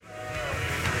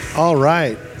All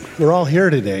right, we're all here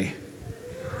today.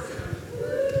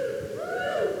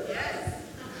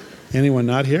 Anyone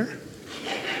not here?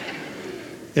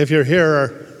 If you're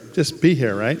here, just be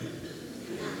here, right?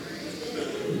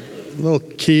 A little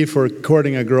key for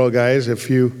courting a girl, guys. If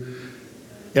you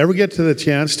ever get to the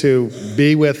chance to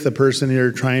be with the person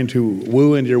you're trying to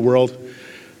woo into your world,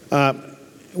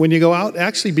 when you go out,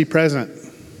 actually be present.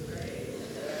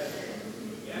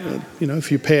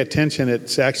 If you pay attention,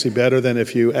 it's actually better than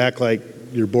if you act like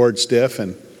you're bored stiff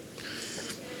and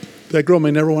that girl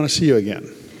may never want to see you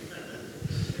again.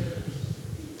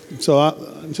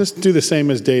 So just do the same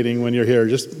as dating when you're here.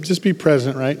 Just be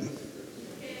present, right?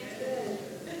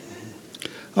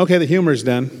 Okay, the humor's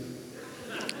done.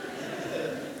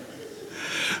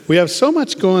 We have so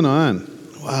much going on.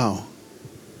 Wow.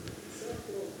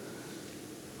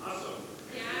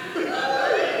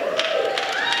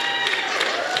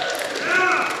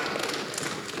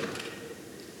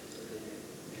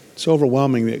 It's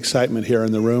overwhelming, the excitement here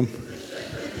in the room.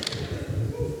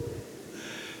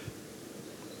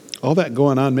 All that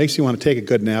going on makes you want to take a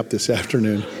good nap this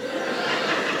afternoon.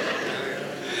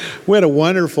 We had a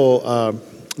wonderful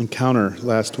encounter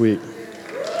this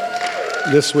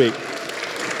week.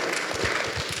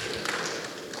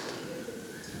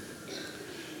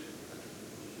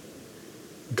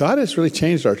 God has really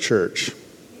changed our church.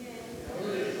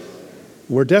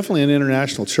 We're definitely an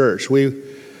international church.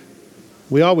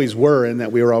 We always were, in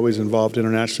that we were always involved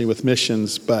internationally with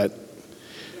missions, but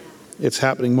it's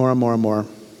happening more and more and more.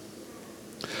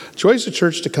 Joy's a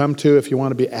church to come to if you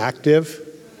want to be active.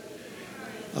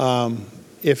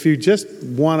 If you just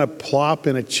want to plop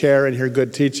in a chair and hear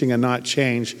good teaching and not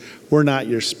change, we're not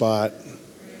your spot.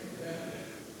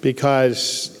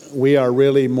 Because we are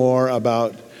really more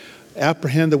about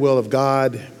apprehend the will of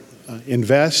God,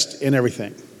 invest in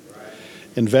everything.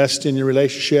 Invest in your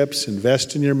relationships,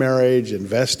 invest in your marriage,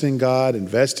 invest in God,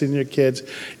 invest in your kids,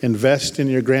 invest in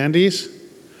your grandies.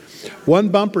 One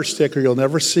bumper sticker you'll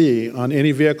never see on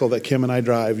any vehicle that Kim and I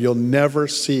drive. You'll never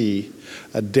see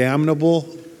a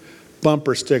damnable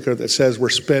bumper sticker that says we're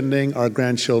spending our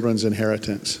grandchildren's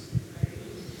inheritance.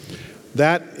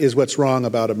 That is what's wrong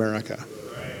about America.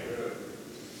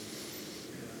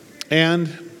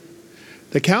 And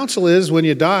the counsel is when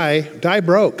you die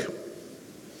broke.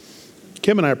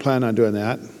 Kim and I are planning on doing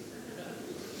that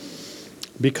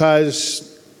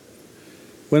because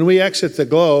when we exit the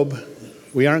globe,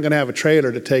 we aren't going to have a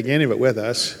trailer to take any of it with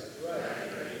us.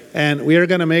 And we are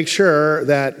going to make sure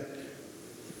that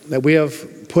we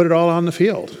have put it all on the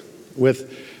field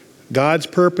with God's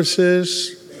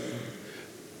purposes,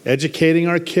 educating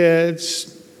our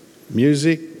kids,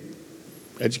 music,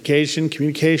 education,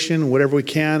 communication, whatever we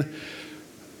can.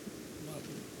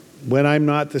 When I'm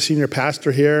not the senior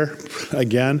pastor here,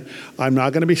 again, I'm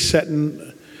not going to be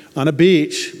sitting on a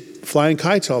beach flying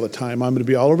kites all the time. I'm going to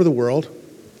be all over the world.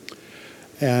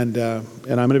 And I'm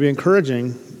going to be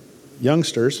encouraging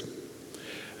youngsters.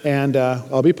 And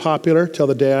I'll be popular till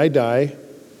the day I die.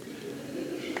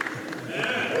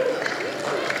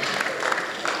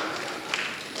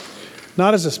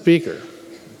 Not as a speaker,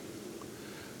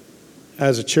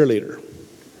 as a cheerleader.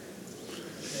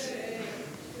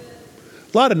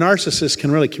 A lot of narcissists can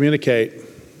really communicate,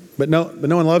 but no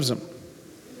one loves them.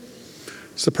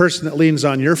 It's the person that leans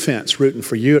on your fence rooting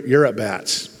for your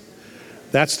at-bats.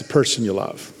 That's the person you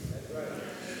love.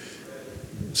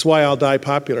 That's why I'll die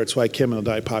popular. It's why Kim will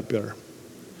die popular.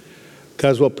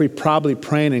 Because we'll be probably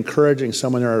praying and encouraging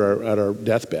someone at our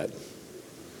deathbed.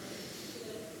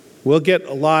 We'll get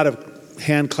a lot of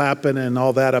hand clapping and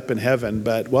all that up in heaven,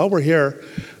 but while we're here,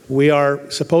 we are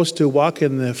supposed to walk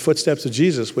in the footsteps of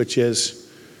Jesus, which is,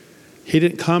 he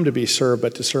didn't come to be served,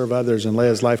 but to serve others and lay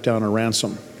his life down a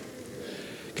ransom.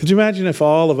 Could you imagine if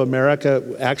all of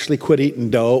America actually quit eating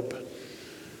dope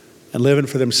and living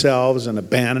for themselves and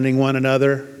abandoning one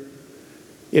another?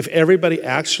 If everybody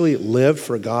actually lived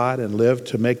for God and lived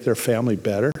to make their family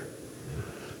better,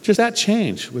 just that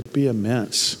change would be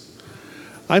immense.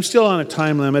 I'm still on a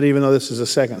time limit, even though this is a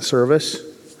second service.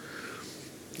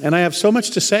 And I have so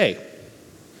much to say.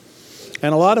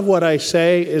 And a lot of what I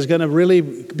say is going to really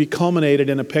be culminated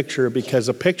in a picture, because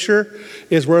a picture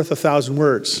is worth 1,000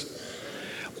 words.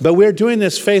 But we're doing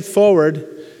this Faith Forward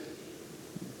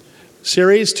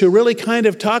series to really kind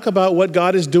of talk about what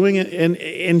God is doing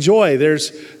in Joy.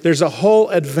 There's a whole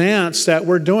advance that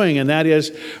we're doing, and that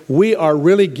is we are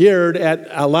really geared at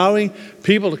allowing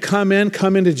people to come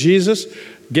into Jesus,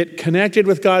 get connected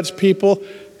with God's people,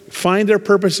 find their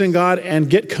purpose in God, and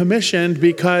get commissioned,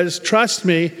 because trust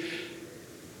me,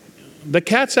 the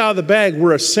cat's out of the bag.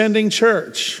 We're a sending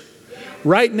church.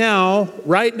 Right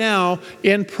now,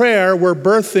 in prayer, we're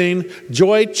birthing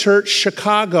Joy Church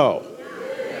Chicago.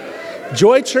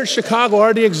 Joy Church Chicago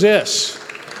already exists.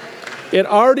 It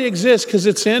already exists because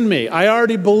it's in me. I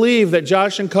already believe that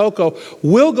Josh and Coco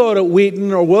will go to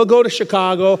Wheaton or will go to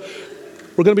Chicago.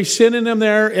 We're going to be sending them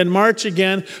there in March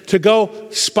again to go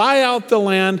spy out the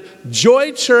land.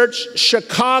 Joy Church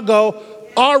Chicago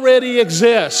already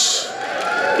exists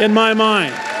in my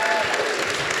mind.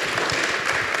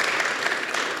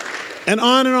 And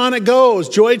on it goes.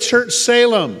 Joy Church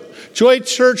Salem. Joy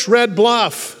Church Red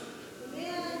Bluff.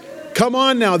 Come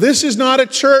on now. This is not a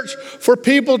church for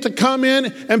people to come in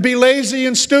and be lazy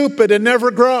and stupid and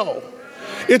never grow.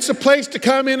 It's a place to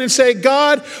come in and say,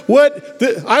 God,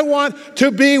 I want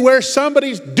to be where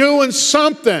somebody's doing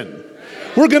something.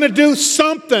 We're going to do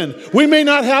something. We may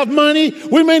not have money.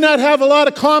 We may not have a lot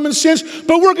of common sense,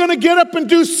 but we're going to get up and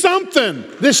do something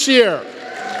this year.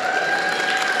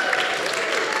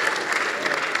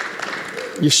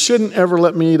 You shouldn't ever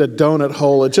let me eat a donut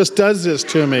hole. It just does this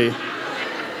to me.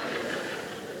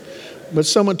 But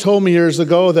someone told me years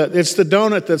ago that it's the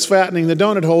donut that's fattening. The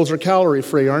donut holes are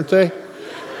calorie-free, aren't they?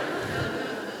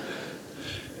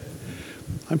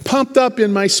 I'm pumped up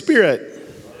in my spirit.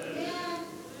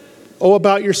 Oh,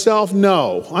 about yourself?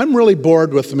 No. I'm really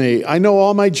bored with me. I know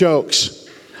all my jokes.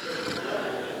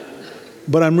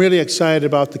 But I'm really excited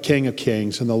about the King of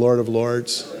Kings and the Lord of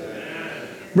Lords.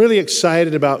 Really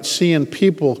excited about seeing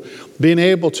people being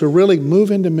able to really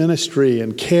move into ministry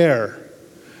and care.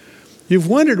 You've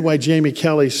wondered why Jamie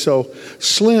Kelly's so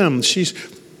slim. She's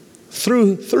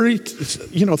threw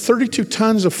 32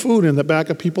 tons of food in the back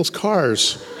of people's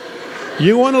cars.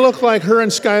 You want to look like her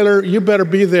and Skylar, you better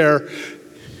be there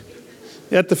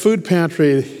at the food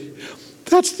pantry.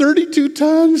 That's 32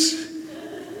 tons.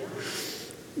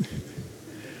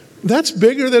 That's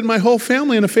bigger than my whole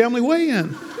family in a family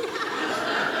weigh-in.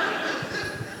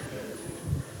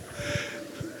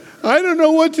 I don't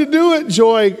know what to do at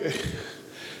Joy.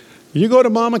 You go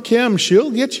to Mama Kim, she'll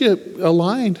get you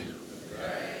aligned.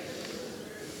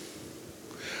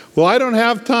 Well, I don't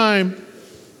have time.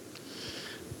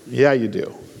 Yeah, you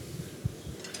do.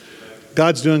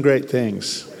 God's doing great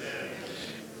things.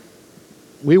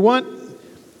 We want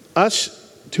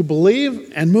us to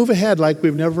believe and move ahead like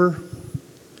we've never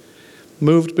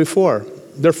moved before.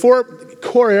 There are 4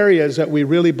 core areas that we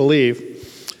really believe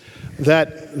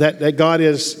that God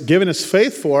has given us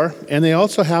faith for, and they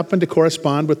also happen to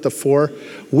correspond with the 4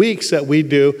 weeks that we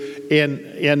do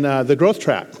in the Growth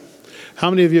Track. How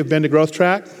many of you have been to Growth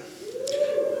Track?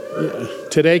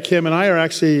 Today, Kim and I are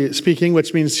actually speaking,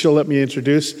 which means she'll let me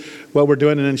introduce what we're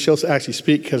doing, and then she'll actually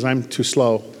speak because I'm too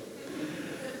slow.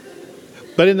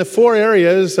 But in the 4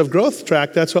 areas of Growth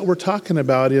Track, that's what we're talking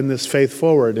about in this Faith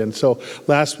Forward. And so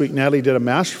last week, Natalie did a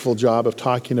masterful job of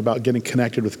talking about getting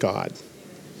connected with God.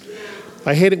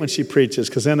 I hate it when she preaches,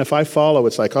 because then if I follow,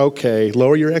 it's like, okay,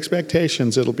 lower your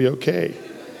expectations, it'll be okay.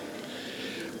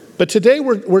 But today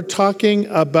we're talking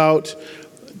about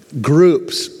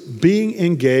groups being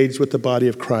engaged with the body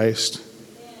of Christ.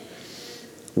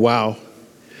 Wow.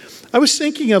 I was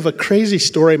thinking of a crazy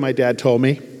story my dad told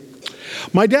me.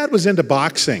 My dad was into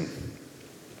boxing.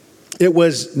 It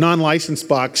was non-licensed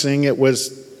boxing. It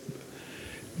was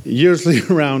usually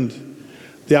around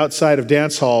the outside of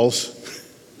dance halls.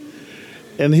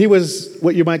 And he was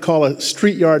what you might call a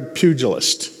street yard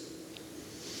pugilist.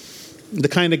 The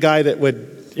kind of guy that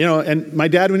would, and my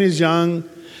dad when he was young,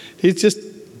 he's just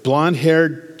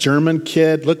blonde-haired German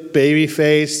kid, looked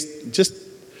baby-faced, just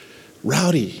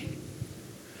rowdy.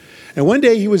 And one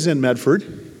day he was in Medford,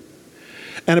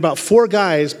 and about 4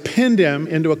 guys pinned him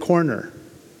into a corner.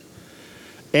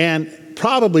 And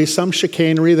probably some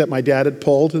chicanery that my dad had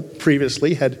pulled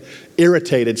previously had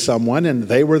irritated someone, and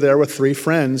they were there with 3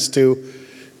 friends to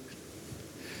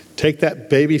take that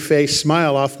baby-faced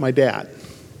smile off my dad.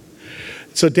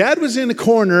 So Dad was in the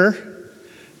corner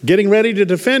getting ready to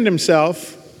defend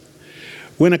himself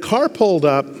when a car pulled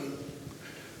up.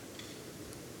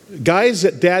 Guys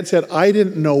that Dad said, I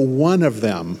didn't know one of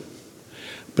them,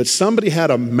 but somebody had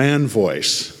a man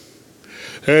voice.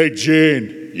 Hey,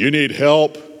 Gene, you need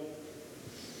help?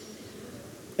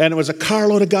 And it was a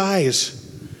carload of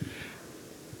guys.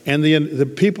 And the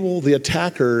people, the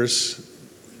attackers,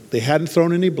 they hadn't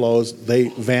thrown any blows. They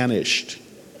vanished.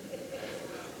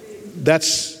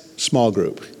 That's small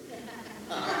group.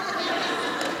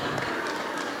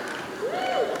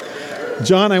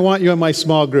 John, I want you in my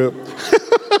small group.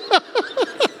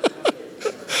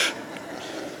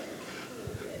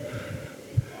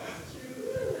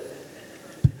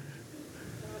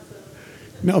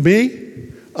 Now me,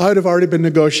 I would have already been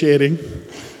negotiating.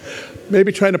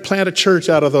 Maybe trying to plant a church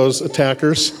out of those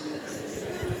attackers.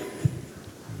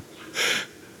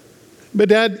 But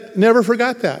Dad never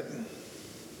forgot that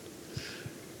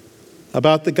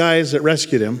about the guys that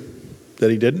rescued him that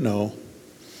he didn't know,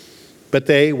 but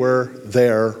they were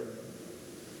there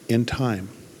in time.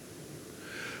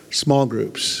 Small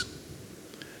groups.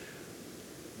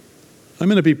 I'm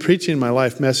going to be preaching my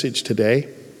life message today.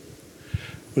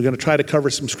 We're going to try to cover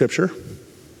some scripture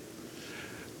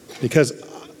because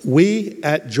we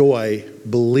at Joy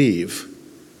believe,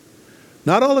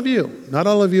 not all of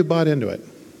you bought into it.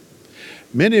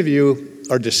 Many of you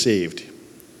are deceived.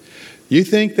 You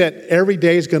think that every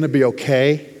day is going to be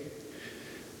okay,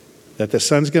 that the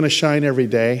sun's going to shine every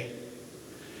day,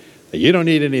 that you don't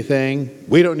need anything,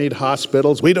 we don't need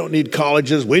hospitals, we don't need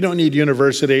colleges, we don't need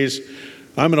universities,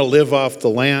 I'm going to live off the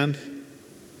land.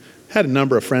 I had a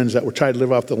number of friends that were trying to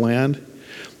live off the land.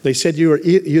 They said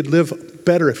you'd live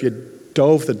better if you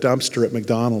dove the dumpster at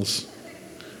McDonald's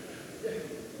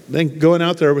than going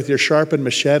out there with your sharpened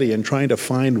machete and trying to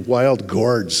find wild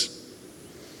gourds.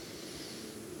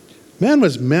 Man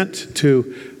was meant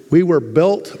to, we were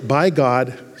built by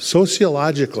God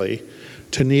sociologically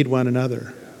to need one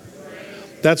another.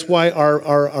 That's why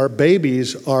our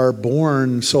babies are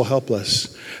born so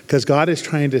helpless, because God is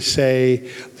trying to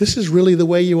say, this is really the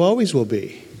way you always will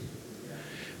be.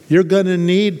 You're going to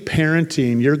need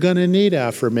parenting. You're going to need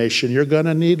affirmation. You're going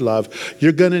to need love.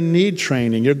 You're going to need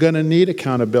training. You're going to need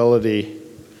accountability.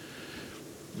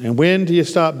 And when do you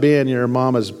stop being your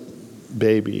mama's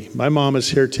baby? My mom is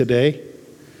here today,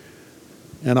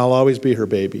 and I'll always be her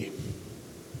baby.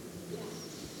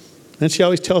 And she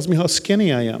always tells me how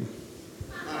skinny I am.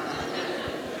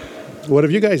 What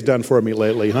have you guys done for me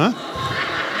lately, huh?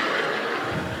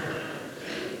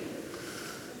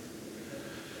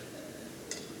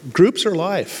 Groups are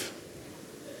life.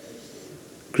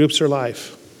 Groups are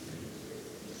life.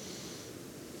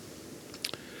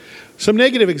 Some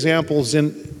negative examples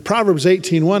in Proverbs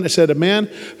 18:1, it said, a man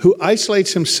who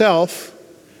isolates himself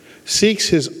seeks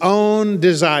his own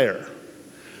desire.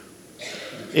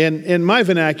 In my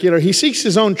vernacular, he seeks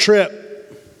his own trip.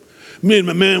 Me and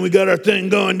my man, we got our thing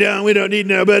going down. We don't need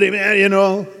nobody, man, you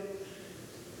know.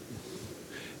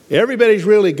 Everybody's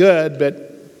really good, but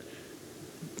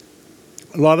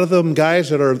a lot of them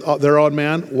guys that are their own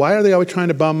man, why are they always trying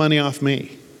to bum money off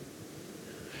me?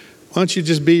 Why don't you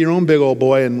just be your own big old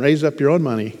boy and raise up your own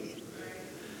money?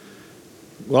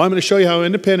 Well, I'm going to show you how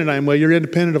independent I am. Well, you're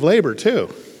independent of labor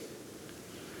too.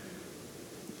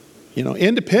 You know,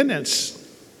 independence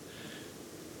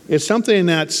is something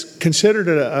that's considered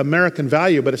an American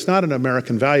value, but it's not an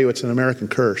American value, it's an American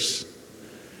curse.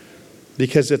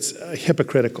 Because it's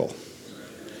hypocritical.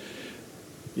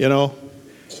 You know,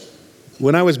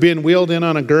 when I was being wheeled in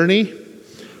on a gurney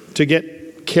to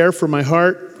get care for my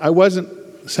heart, I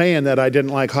wasn't saying that I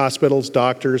didn't like hospitals,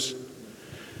 doctors.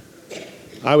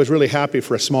 I was really happy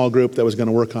for a small group that was going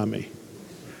to work on me.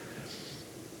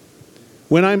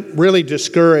 When I'm really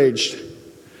discouraged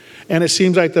and it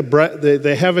seems like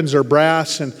the heavens are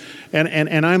brass and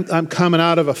I'm coming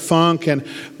out of a funk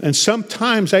and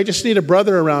sometimes I just need a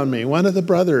brother around me, one of the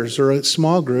brothers or a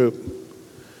small group.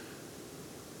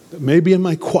 Maybe in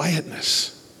my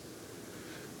quietness.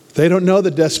 They don't know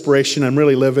the desperation I'm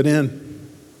really living in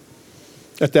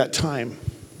at that time.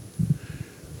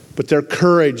 But their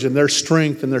courage and their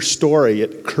strength and their story,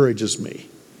 it encourages me.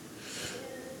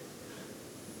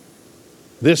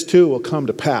 This too will come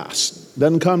to pass.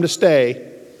 Doesn't come to stay.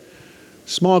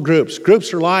 Small groups.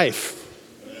 Groups are life.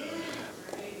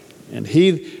 And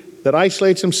he that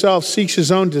isolates himself seeks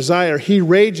his own desire. He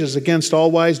rages against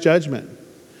all wise judgment.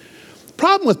 The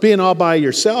problem with being all by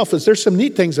yourself is there's some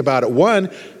neat things about it.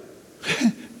 One,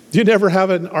 you never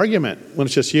have an argument when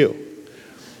it's just you.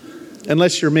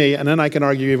 Unless you're me, and then I can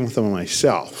argue even with them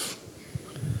myself.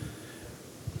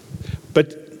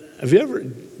 But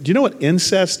do you know what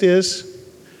incest is?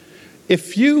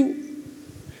 If you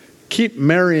keep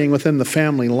marrying within the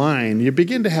family line, you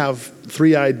begin to have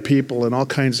three-eyed people and all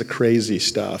kinds of crazy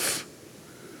stuff.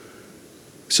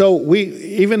 So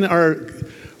even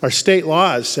our state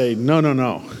laws say,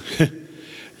 no.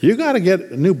 You got to get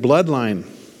a new bloodline.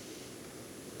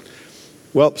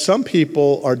 Well, some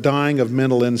people are dying of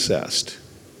mental incest.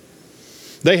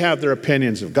 They have their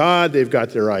opinions of God. They've got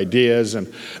their ideas.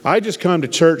 And I just come to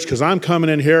church because I'm coming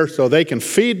in here so they can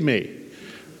feed me.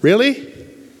 Really?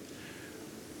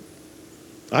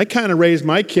 I kind of raised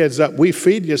my kids up. We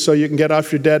feed you so you can get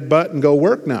off your dead butt and go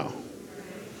work now.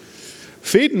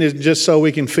 Feeding is just so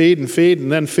we can feed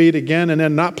and then feed again and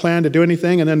then not plan to do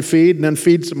anything and then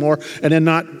feed some more and then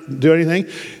not do anything.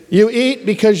 You eat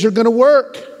because you're going to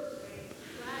work.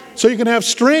 So you can have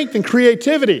strength and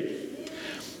creativity.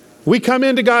 We come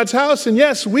into God's house, and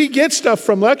yes, we get stuff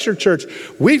from Lecture Church.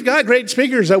 We've got great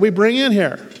speakers that we bring in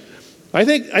here. I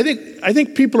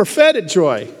think people are fed at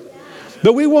Joy.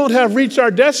 But we won't have reached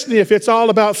our destiny if it's all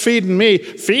about feeding me.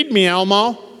 Feed me,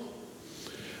 Elmo.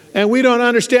 And we don't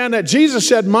understand that Jesus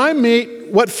said, my meat,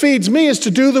 what feeds me, is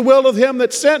to do the will of him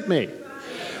that sent me.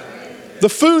 The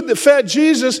food that fed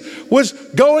Jesus was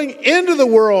going into the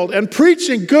world and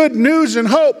preaching good news and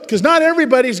hope, because not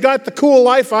everybody's got the cool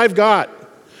life I've got.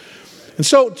 And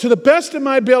so, to the best of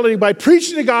my ability, by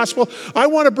preaching the gospel, I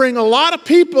want to bring a lot of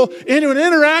people into an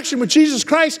interaction with Jesus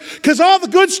Christ, because all the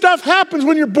good stuff happens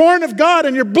when you're born of God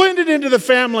and you're blended into the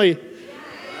family.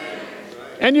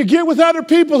 And you get with other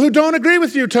people who don't agree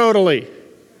with you totally.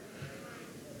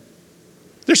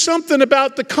 There's something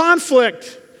about the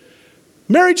conflict.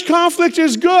 Marriage conflict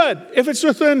is good if it's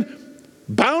within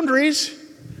boundaries.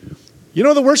 You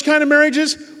know the worst kind of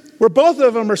marriages? Where both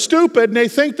of them are stupid and they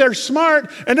think they're smart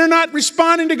and they're not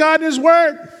responding to God and his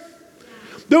word.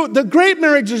 The great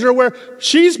marriages are where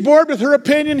she's bored with her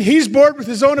opinion, he's bored with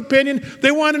his own opinion.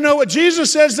 They want to know what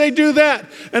Jesus says, they do that.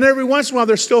 And every once in a while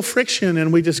there's still friction,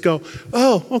 and we just go,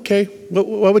 oh, okay,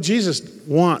 what would Jesus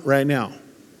want right now?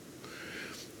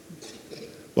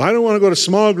 Well, I don't want to go to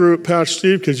small group, Pastor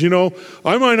Steve, because,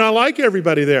 I might not like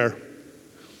everybody there.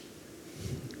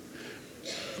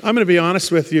 I'm going to be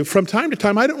honest with you. From time to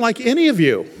time, I don't like any of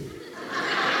you.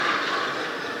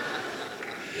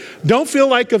 Don't feel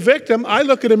like a victim. I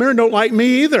look in the mirror and don't like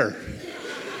me either.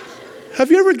 Have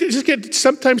you ever just get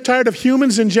sometimes tired of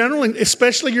humans in general, and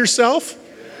especially yourself?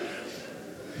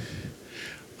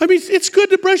 I mean, it's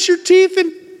good to brush your teeth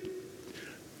and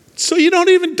so you don't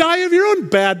even die of your own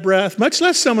bad breath, much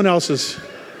less someone else's.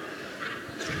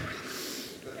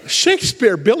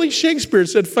 Billy Shakespeare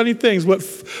said funny things. What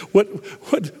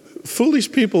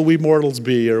foolish people we mortals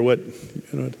be, or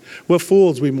what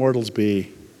fools we mortals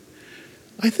be.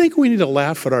 I think we need to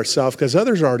laugh at ourselves because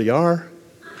others already are.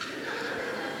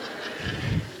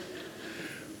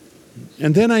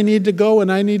 And then I need to go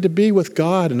and I need to be with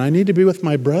God, and I need to be with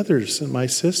my brothers and my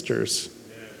sisters.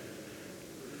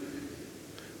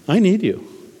 I need you.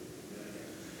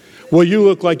 Well, you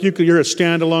look like you're a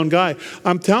standalone guy.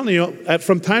 I'm telling you,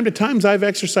 from time to time, I've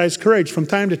exercised courage. From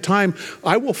time to time,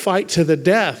 I will fight to the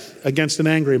death against an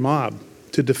angry mob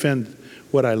to defend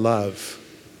what I love.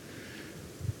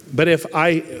 But if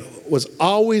I was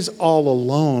always all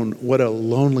alone, what a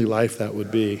lonely life that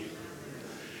would be.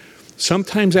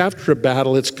 Sometimes after a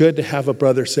battle, it's good to have a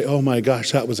brother say, oh my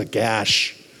gosh, that was a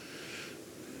gash.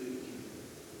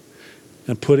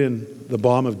 And put in the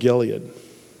balm of Gilead.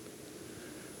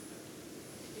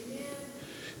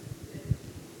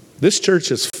 This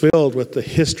church is filled with the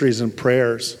histories and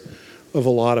prayers of a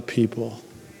lot of people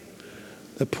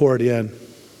that poured in.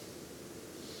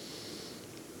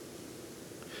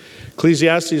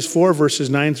 Ecclesiastes 4 verses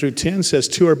 9 through 10 says,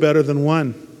 2 are better than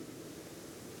 1,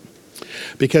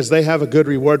 because they have a good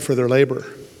reward for their labor.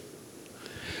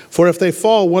 For if they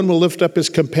fall, one will lift up his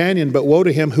companion, but woe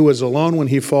to him who is alone when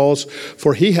he falls,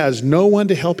 for he has no one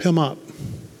to help him up.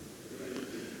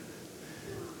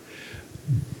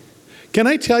 Can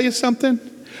I tell you something?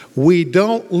 We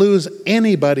don't lose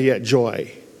anybody at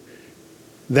Joy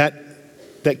that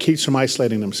keeps from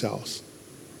isolating themselves.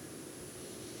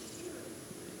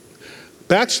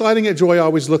 Backsliding at Joy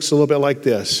always looks a little bit like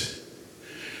this.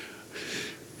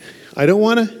 I don't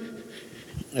want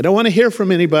to hear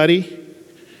from anybody.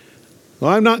 Well,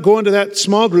 I'm not going to that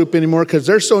small group anymore because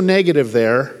they're so negative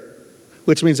there,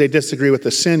 which means they disagree with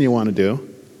the sin you want to do.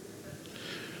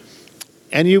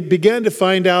 And you begin to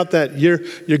find out that you're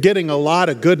getting a lot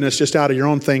of goodness just out of your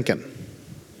own thinking.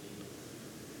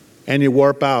 And you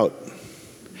warp out.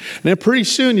 And then pretty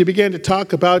soon you begin to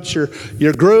talk about your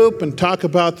group and talk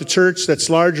about the church that's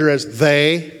larger as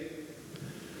they.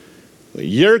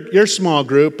 Your small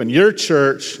group and your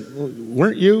church,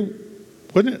 wasn't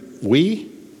it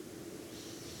we?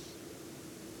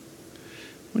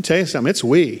 I'm going to tell you something, it's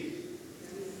we.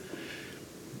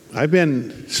 I've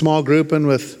been small grouping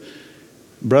with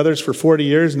brothers for 40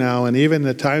 years now, and even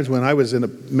the times when I was in a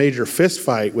major fist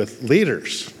fight with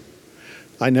leaders,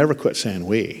 I never quit saying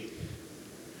we.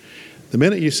 The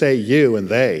minute you say you and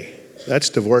they, that's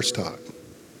divorce talk.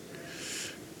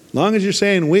 As long as you're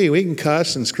saying we can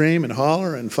cuss and scream and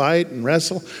holler and fight and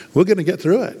wrestle. We're going to get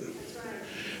through it.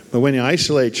 But when you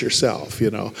isolate yourself,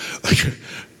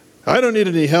 I don't need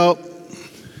any help.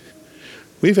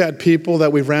 We've had people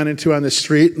that we've ran into on the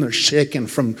street and they're shaking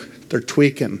they're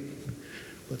tweaking.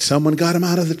 But someone got them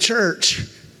out of the church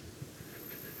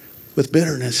with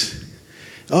bitterness.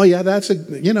 Oh yeah,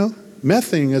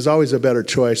 mething is always a better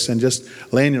choice than just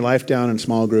laying your life down in a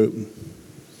small group.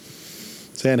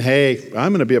 Saying, hey,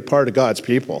 I'm going to be a part of God's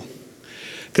people.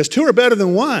 Because two are better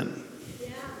than one. Yeah.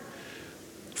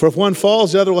 For if one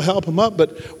falls, the other will help him up.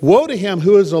 But woe to him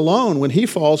who is alone when he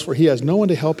falls, for he has no one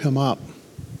to help him up.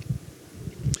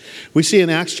 We see in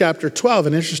Acts chapter 12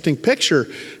 an interesting picture.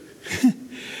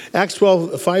 Acts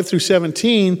 12, 5 through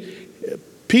 17,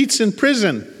 Pete's in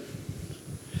prison.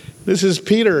 This is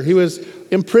Peter. He was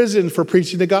imprisoned for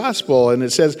preaching the gospel. And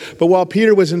it says, but while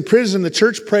Peter was in prison, the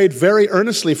church prayed very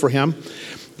earnestly for him.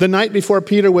 The night before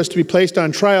Peter was to be placed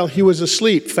on trial, he was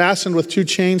asleep, fastened with two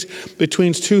chains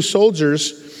between two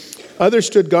soldiers. Others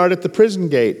stood guard at the prison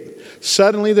gate.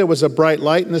 Suddenly there was a bright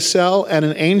light in the cell, and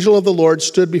an angel of the Lord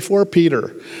stood before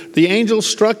Peter. The angel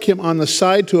struck him on the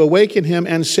side to awaken him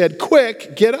and said,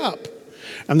 quick, get up.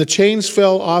 And the chains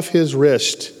fell off his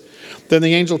wrist. Then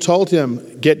the angel told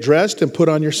him, get dressed and put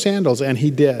on your sandals. And he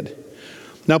did.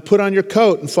 Now put on your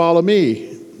coat and follow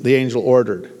me, the angel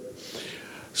ordered.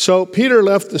 So Peter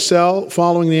left the cell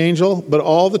following the angel, but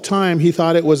all the time he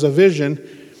thought it was a vision.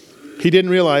 He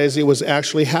didn't realize it was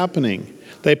actually happening.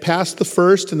 They passed the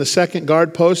first and the second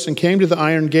guard posts and came to the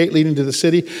iron gate leading to the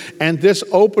city, and this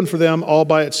opened for them all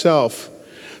by itself.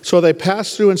 So they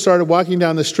passed through and started walking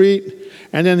down the street,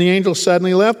 and then the angel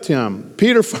suddenly left him.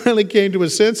 Peter finally came to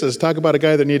his senses. Talk about a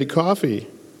guy that needed coffee.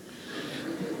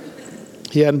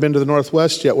 He hadn't been to the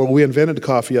Northwest yet, where we invented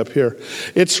coffee up here.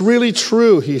 It's really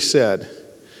true, he said.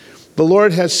 The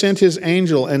Lord has sent his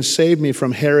angel and saved me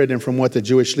from Herod and from what the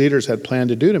Jewish leaders had planned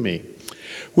to do to me.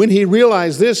 When he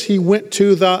realized this, he went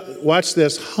to the, watch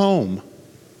this, home.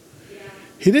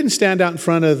 He didn't stand out in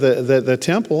front of the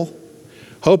temple,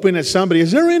 hoping that somebody,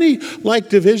 is there any like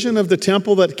division of the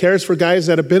temple that cares for guys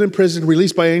that have been in prison,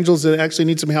 released by angels that actually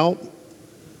need some help?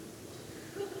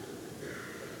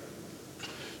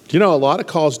 You know, a lot of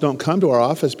calls don't come to our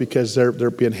office because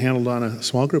they're being handled on a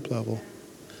small group level.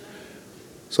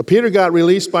 So Peter got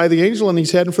released by the angel and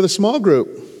he's heading for the small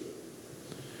group.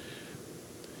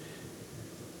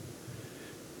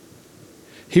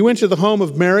 He went to the home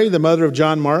of Mary, the mother of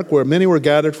John Mark, where many were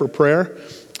gathered for prayer.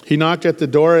 He knocked at the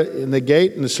door in the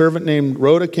gate, and a servant named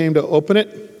Rhoda came to open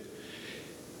it.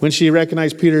 When she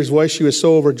recognized Peter's voice, she was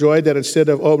so overjoyed that instead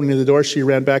of opening the door, she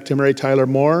ran back to Mary Tyler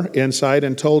Moore inside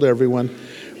and told everyone.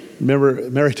 Remember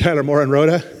Mary Tyler Moore and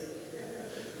Rhoda?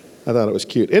 I thought it was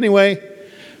cute. Anyway,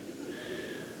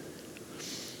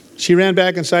 she ran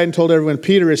back inside and told everyone,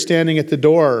 Peter is standing at the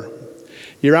door.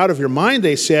 You're out of your mind,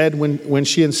 they said. When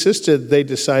she insisted, they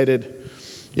decided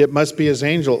it must be his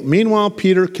angel. Meanwhile,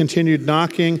 Peter continued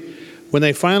knocking. When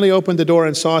they finally opened the door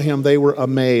and saw him, they were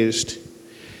amazed.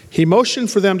 He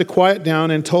motioned for them to quiet down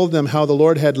and told them how the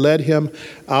Lord had led him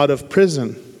out of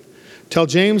prison. Tell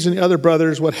James and the other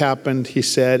brothers what happened, he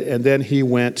said, and then he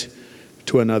went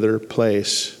to another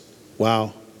place.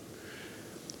 Wow.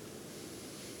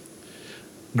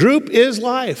 Group is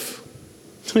life.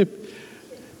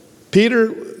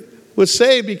 Peter was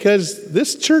saved because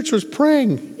this church was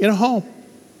praying in a home.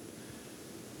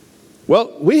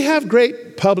 Well, we have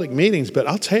great public meetings, but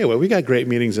I'll tell you what, we got great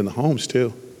meetings in the homes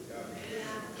too.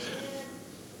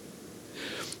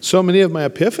 So many of my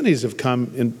epiphanies have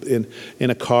come in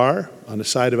a car, on the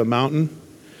side of a mountain,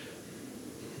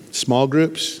 small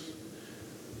groups.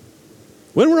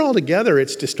 When we're all together,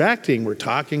 it's distracting. We're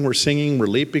talking, we're singing, we're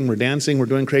leaping, we're dancing, we're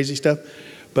doing crazy stuff.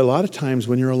 But a lot of times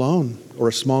when you're alone or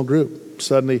a small group,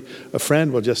 suddenly a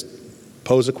friend will just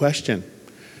pose a question.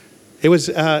 It was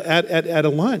at a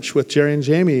lunch with Jerry and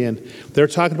Jamie, and they're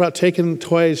talking about taking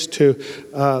toys to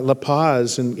La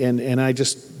Paz, and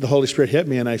the Holy Spirit hit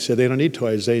me, and I said, they don't need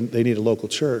toys, they need a local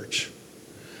church.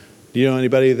 Do you know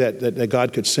anybody that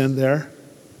God could send there?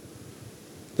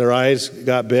 Their eyes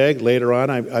got big. Later on,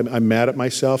 I'm mad at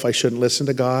myself. I shouldn't listen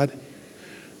to God.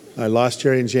 I lost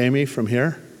Jerry and Jamie from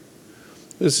here.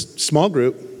 This small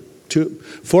group,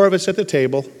 4 of us at the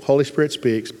table, Holy Spirit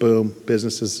speaks, boom,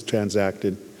 business is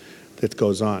transacted. It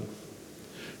goes on.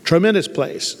 Tremendous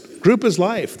place. Group is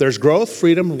life. There's growth,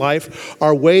 freedom, life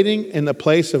are waiting in the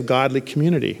place of godly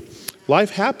community.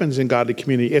 Life happens in godly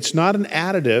community. It's not an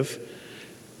additive.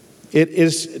 It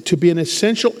is to be an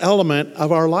essential element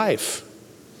of our life.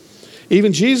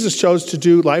 Even Jesus chose to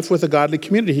do life with a godly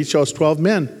community. He chose 12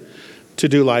 men to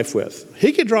do life with.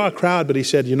 He could draw a crowd, but he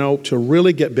said, to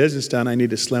really get business done, I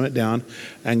need to slim it down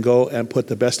and go and put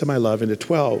the best of my love into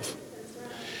 12.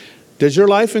 Does your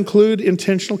life include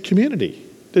intentional community?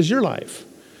 Does your life?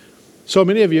 So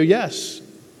many of you, yes.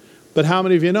 But how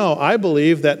many of you know? I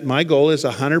believe that my goal is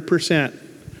 100%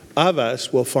 of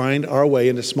us will find our way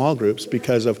into small groups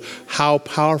because of how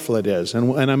powerful it is.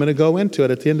 And I'm going to go into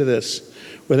it at the end of this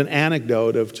with an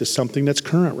anecdote of just something that's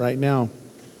current right now.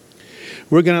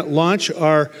 We're going to launch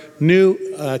our new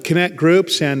Connect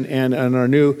groups and our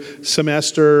new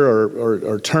semester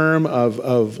or term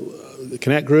of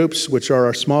Connect groups, which are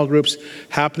our small groups,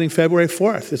 happening February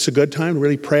 4th. It's a good time to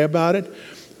really pray about it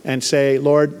and say,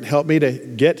 Lord, help me to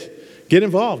get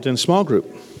involved in a small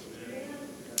group.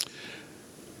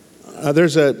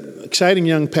 There's an exciting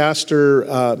young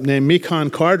pastor named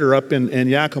Mekon Carter up in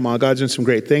Yakima. God's done some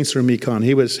great things through Mekon.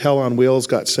 He was hell on wheels,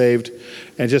 got saved,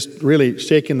 and just really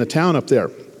shaking the town up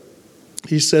there.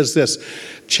 He says this: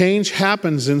 change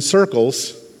happens in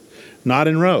circles, not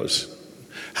in rows.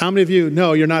 How many of you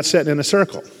know you're not sitting in a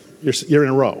circle? You're in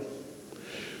a row.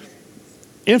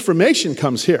 Information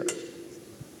comes here.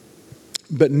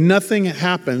 But nothing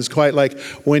happens quite like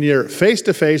when you're face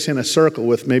to face in a circle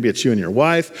with, maybe it's you and your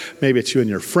wife, maybe it's you and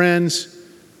your friends,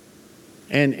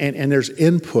 and there's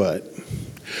input.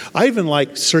 I even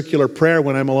like circular prayer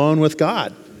when I'm alone with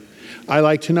God. I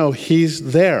like to know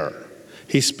He's there.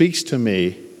 He speaks to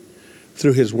me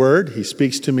through His Word. He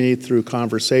speaks to me through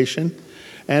conversation.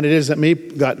 And it isn't me,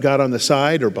 God on the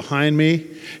side or behind me.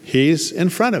 He's in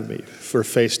front of me for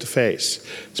face to face.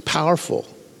 It's powerful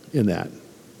in that.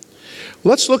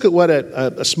 Let's look at what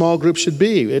a small group should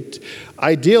be.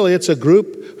 Ideally, it's a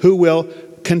group who will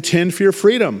contend for your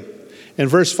freedom. In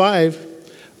verse 5,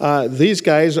 these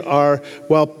guys are,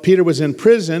 while Peter was in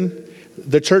prison,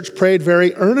 the church prayed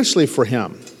very earnestly for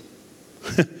him.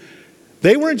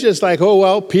 They weren't just like, oh,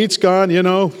 well, Pete's gone,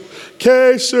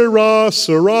 que sera,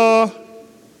 sera.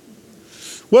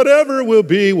 Whatever will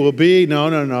be, will be.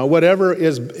 No. Whatever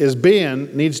is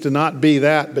being needs to not be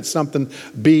that, but something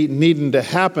be needing to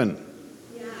happen.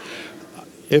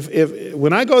 If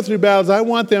when I go through battles, I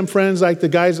want them friends like the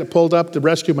guys that pulled up to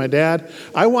rescue my dad.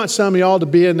 I want some of y'all to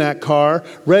be in that car,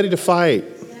 ready to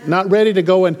fight, not ready to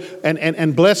go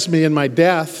and bless me in my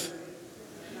death.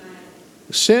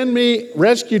 Send me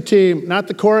rescue team, not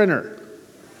the coroner.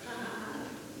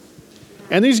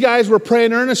 And these guys were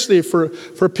praying earnestly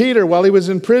for Peter while he was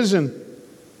in prison.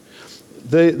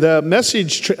 The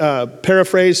Message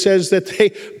paraphrase says that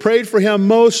they prayed for him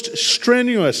most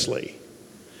strenuously.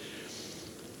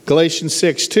 Galatians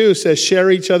 6:2 says, share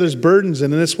each other's burdens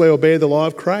and in this way obey the law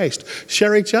of Christ.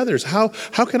 Share each other's. How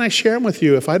can I share them with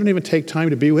you if I don't even take time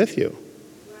to be with you?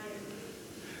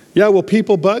 Yeah, well,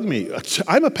 people bug me.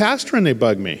 I'm a pastor and they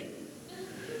bug me.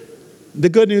 The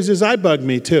good news is I bug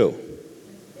me too.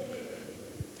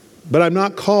 But I'm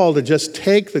not called to just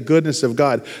take the goodness of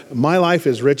God. My life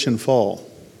is rich and full.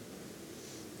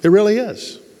 It really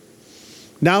is.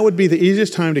 Now would be the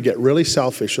easiest time to get really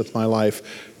selfish with my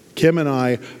life. Kim and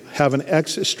I have an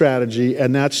exit strategy,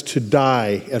 and that's to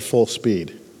die at full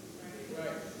speed.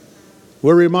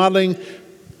 We're remodeling.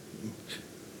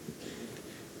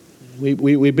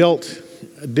 We built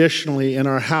additionally in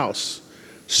our house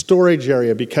storage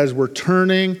area because we're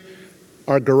turning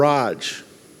our garage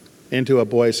into a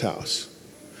boys' house.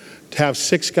 To have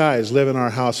 6 guys live in our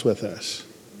house with us.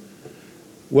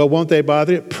 Well, won't they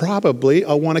bother you? Probably.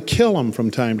 I'll want to kill them from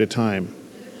time to time.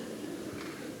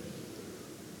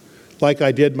 Like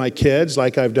I did my kids,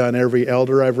 like I've done every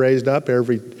elder I've raised up, How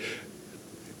many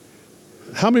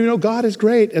of you know God is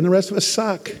great and the rest of us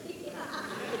suck?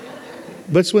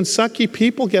 But it's when sucky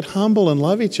people get humble and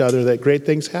love each other that great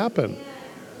things happen.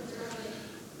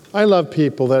 I love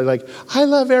people that are like, I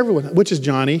love everyone, which is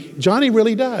Johnny. Johnny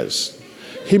really does.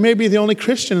 He may be the only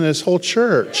Christian in this whole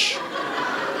church.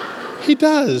 He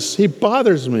does. He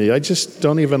bothers me. I just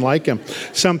don't even like him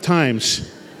sometimes.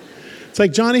 It's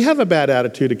like, Johnny, have a bad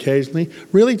attitude occasionally.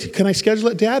 Really? Can I schedule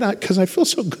it, Dad? Because I feel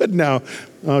so good now.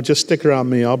 Oh, just stick around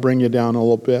me. I'll bring you down a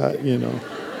little bit,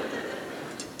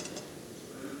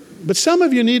 But some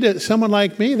of you need someone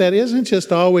like me that isn't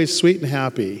just always sweet and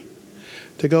happy.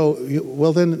 To go,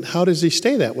 well, then how does he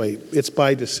stay that way? It's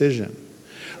by decision.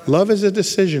 Love is a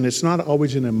decision. It's not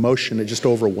always an emotion. It just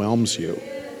overwhelms you.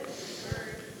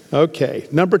 Okay,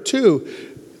 number 2.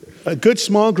 A good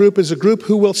small group is a group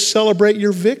who will celebrate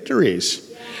your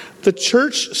victories. The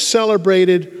church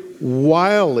celebrated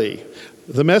wildly.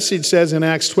 The Message says in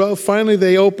Acts 12, finally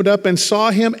they opened up and saw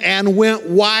him and went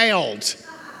wild.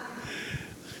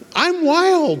 I'm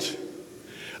wild.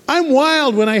 I'm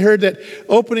wild when I heard that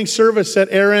opening service that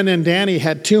Aaron and Danny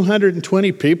had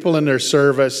 220 people in their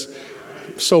service.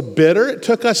 So bitter, it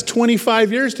took us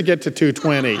 25 years to get to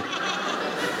 220.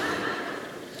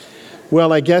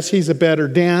 Well, I guess he's a better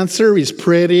dancer. He's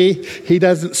pretty. He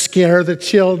doesn't scare the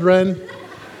children.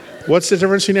 What's the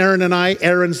difference between Aaron and I?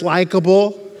 Aaron's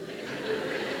likable.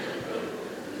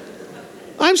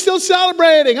 I'm still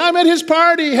celebrating. I'm at his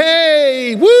party.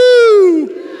 Hey,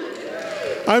 woo!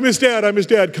 I'm his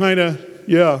dad, kind of,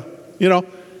 yeah. You know,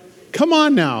 come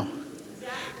on now.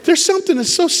 There's something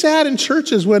that's so sad in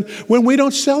churches when we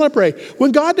don't celebrate.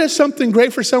 When God does something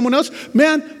great for someone else,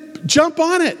 man, jump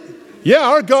on it. Yeah,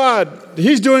 our God,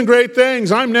 he's doing great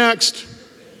things. I'm next.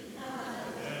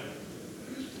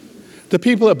 The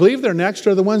people that believe they're next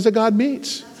are the ones that God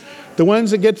meets. The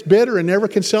ones that get bitter and never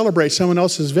can celebrate someone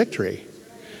else's victory.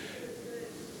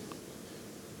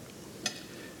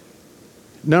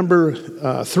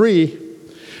 Number 3,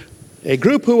 a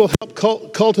group who will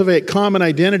help cultivate common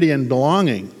identity and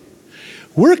belonging.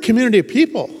 We're a community of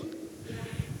people.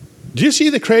 Do you see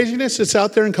the craziness that's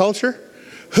out there in culture?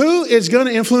 Who is going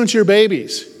to influence your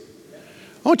babies?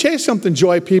 I want to tell you something,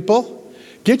 Joy people.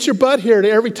 Get your butt here to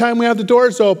every time we have the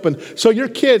doors open so your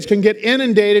kids can get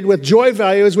inundated with joy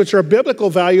values, which are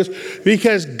biblical values,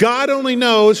 because God only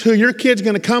knows who your kid's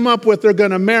going to come up with, they're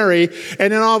going to marry,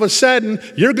 and then all of a sudden,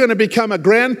 you're going to become a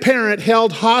grandparent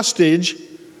held hostage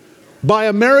by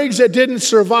a marriage that didn't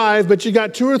survive, but you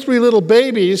got 2 or 3 little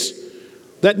babies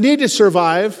that need to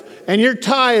survive, and you're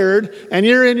tired, and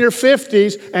you're in your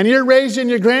 50s, and you're raising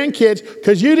your grandkids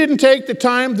because you didn't take the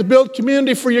time to build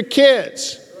community for your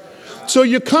kids. So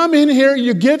you come in here,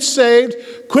 you get saved,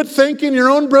 quit thinking your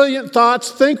own brilliant thoughts,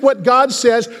 think what God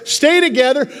says, stay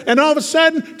together, and all of a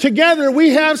sudden, together,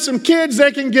 we have some kids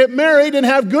that can get married and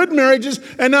have good marriages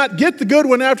and not get the good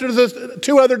one after the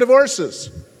 2 other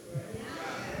divorces.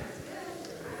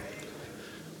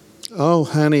 Oh,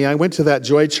 honey, I went to that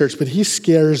Joy Church, but he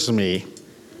scares me.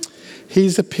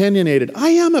 He's opinionated. I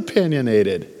am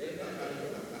opinionated.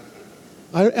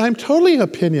 I'm totally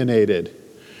opinionated.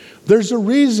 There's a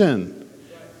reason.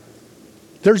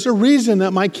 There's a reason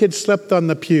that my kids slept on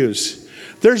the pews.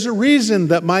 There's a reason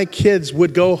that my kids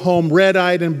would go home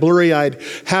red-eyed and blurry-eyed,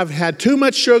 have had too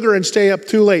much sugar and stay up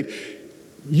too late.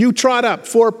 You trot up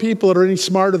 4 people that are any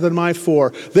smarter than my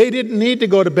 4. They didn't need to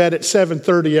go to bed at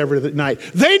 7:30 every night.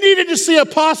 They needed to see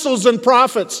apostles and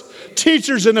prophets,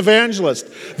 teachers and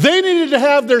evangelists. They needed to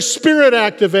have their spirit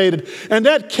activated. And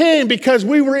that came because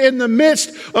we were in the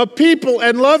midst of people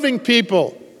and loving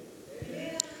people.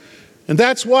 And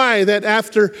that's why that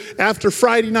after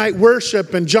Friday night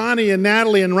worship, and Johnny and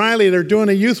Natalie and Riley, they're doing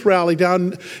a youth rally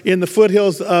down in the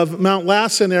foothills of Mount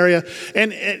Lassen area.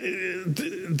 And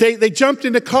they jumped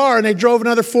in the car and they drove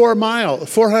another 4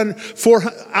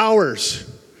 hours.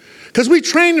 Because we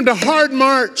trained them to hard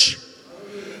march.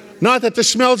 Not that the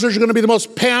Schmelzers are going to be the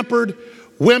most pampered,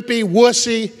 wimpy,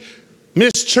 wussy,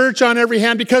 miss church on every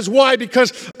hand. Because why?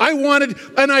 Because I wanted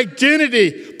an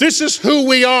identity. This is who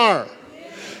we are.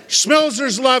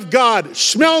 Schmelzers love God.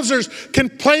 Schmelzers can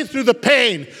play through the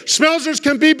pain. Schmelzers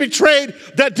can be betrayed.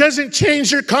 That doesn't change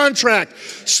your contract.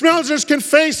 Schmelzers can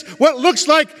face what looks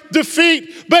like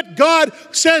defeat, but God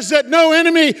says that no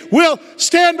enemy will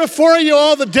stand before you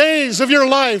all the days of your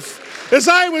life. As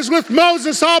I was with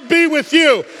Moses, I'll be with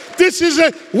you.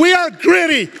 We are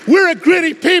gritty. We're a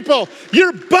gritty people.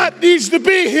 Your butt needs to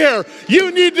be here.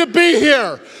 You need to be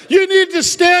here. You need to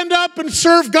stand up and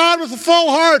serve God with a full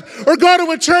heart, or go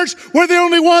to a church where they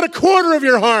only want a quarter of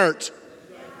your heart.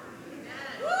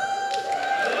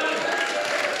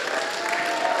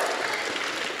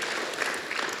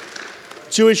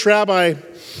 Jewish rabbi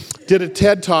did a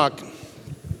TED talk,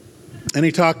 and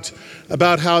he talked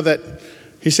about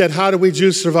he said, how do we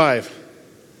Jews survive?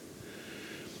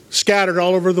 Scattered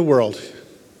all over the world.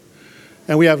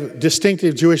 And we have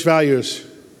distinctive Jewish values.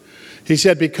 He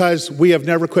said, because we have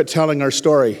never quit telling our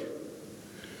story.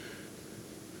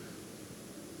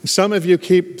 Some of you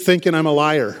keep thinking I'm a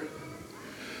liar.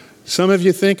 Some of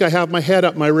you think I have my head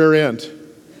up my rear end.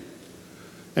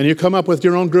 And you come up with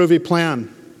your own groovy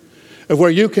plan of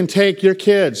where you can take your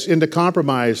kids into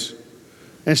compromise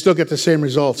and still get the same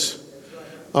results.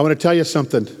 I want to tell you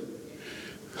something.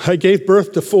 I gave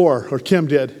birth to 4, or Kim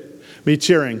did, me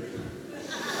cheering.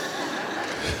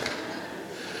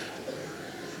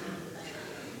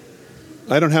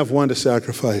 I don't have one to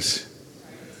sacrifice.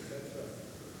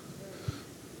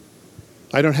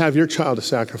 I don't have your child to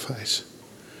sacrifice.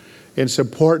 It's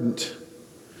important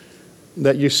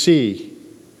that you see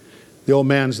the old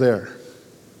man's there.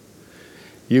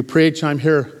 You preach, I'm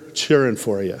here cheering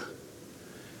for you.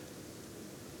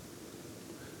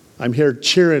 I'm here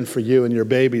cheering for you and your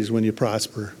babies when you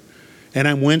prosper. And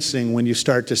I'm wincing when you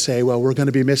start to say, well, we're going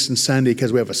to be missing Sunday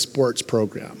because we have a sports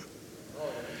program.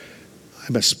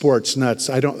 I'm a sports nuts.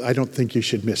 I don't think you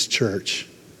should miss church.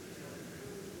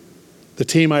 The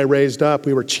team I raised up,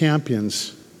 we were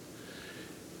champions.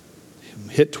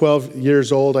 Hit 12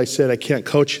 years old, I said, I can't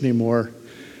coach anymore.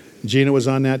 Gina was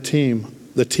on that team.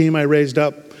 The team I raised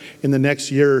up in the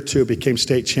next year or two became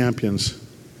state champions.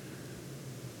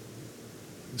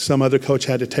 Some other coach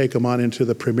had to take them on into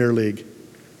the Premier League.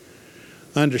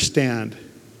 Understand.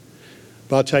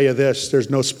 But I'll tell you this, there's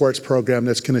no sports program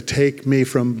that's going to take me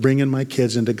from bringing my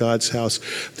kids into God's house.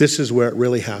 This is where it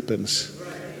really happens.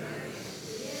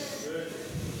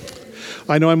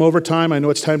 I know I'm over time. I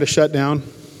know it's time to shut down.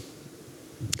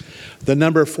 The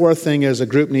number 4 thing is a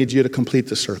group needs you to complete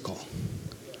the circle.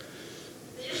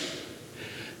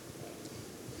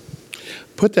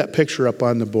 Put that picture up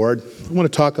on the board. I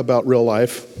want to talk about real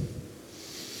life.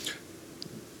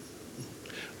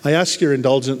 I ask your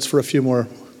indulgence for a few more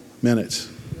minutes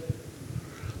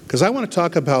because I want to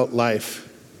talk about life.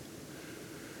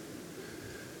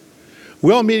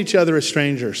 We all meet each other as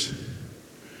strangers.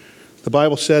 The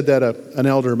Bible said that an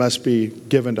elder must be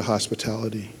given to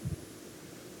hospitality.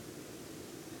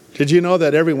 Did you know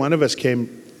that every one of us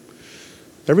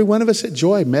at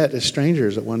Joy met as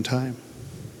strangers at one time?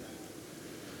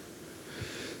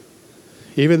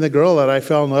 Even the girl that I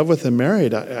fell in love with and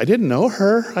married, I didn't know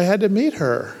her. I had to meet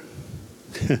her.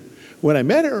 When I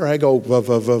met her, I go,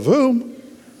 va-va-va-voom.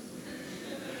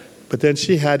 But then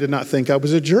she had to not think I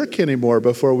was a jerk anymore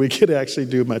before we could actually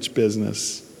do much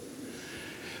business.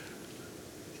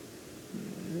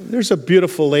 There's a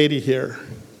beautiful lady here,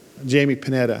 Jamie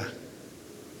Pineda.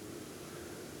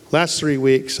 Last 3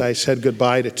 weeks, I said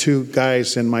goodbye to 2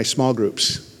 guys in my small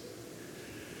groups.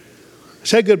 I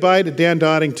said goodbye to Dan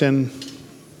Doddington.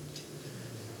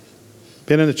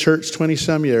 Been in the church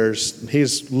 20-some years.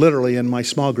 He's literally in my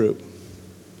small group.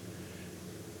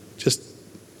 Just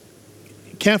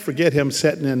can't forget him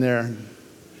sitting in there.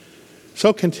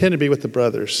 So content to be with the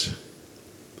brothers.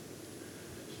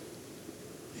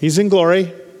 He's in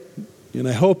glory, and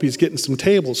I hope he's getting some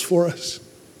tables for us.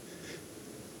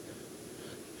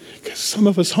 Because some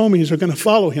of us homies are going to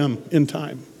follow him in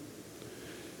time.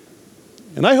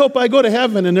 And I hope I go to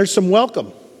heaven and there's some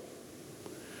welcome,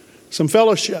 some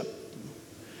fellowship.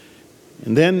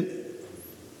 And then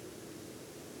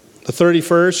the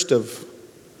 31st of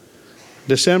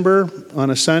December on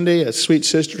a Sunday, a sweet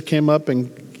sister came up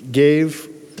and gave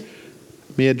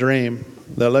me a dream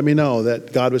that let me know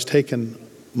that God was taking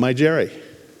my Jerry,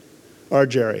 our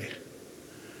Jerry.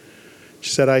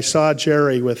 She said, I saw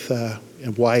Jerry with a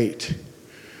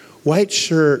white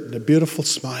shirt and a beautiful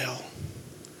smile.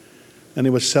 And he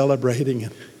was celebrating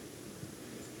it.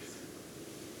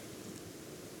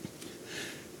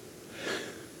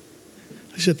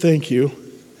 I said, thank you.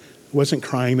 I wasn't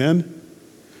crying then.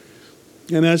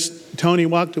 And as Tony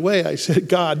walked away, I said,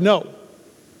 God, no.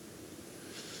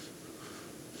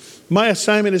 My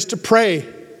assignment is to pray.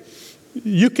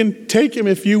 You can take him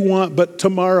if you want, but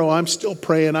tomorrow I'm still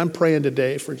praying. I'm praying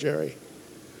today for Jerry.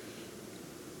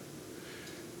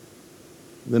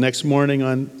 The next morning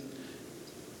on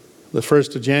the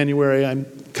 1st of January, I'm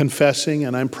confessing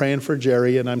and I'm praying for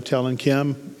Jerry and I'm telling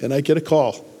Kim, and I get a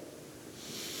call.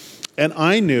 And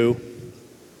I knew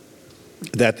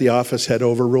that the office had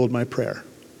overruled my prayer.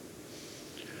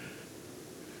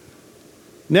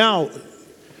 Now,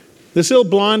 this little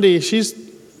blondie, she's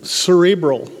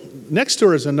cerebral. Next to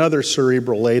her is another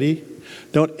cerebral lady.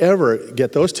 Don't ever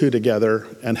get those 2 together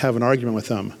and have an argument with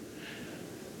them.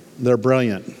 They're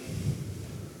brilliant.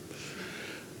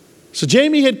 So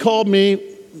Jamie had called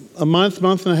me a month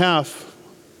and a half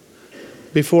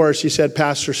before. She said,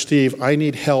 Pastor Steve, I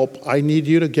need help. I need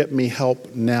you to get me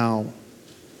help now.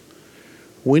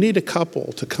 We need a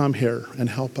couple to come here and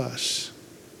help us.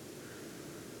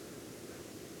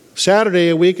 Saturday,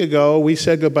 a week ago, we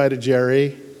said goodbye to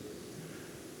Jerry.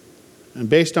 And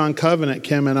based on covenant,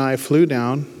 Kim and I flew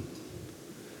down.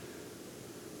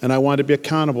 And I wanted to be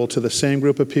accountable to the same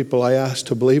group of people I asked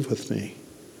to believe with me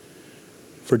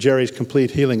for Jerry's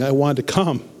complete healing. I wanted to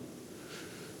come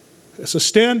as a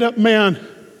stand-up man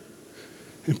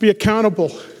and be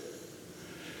accountable.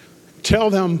 Tell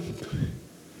them,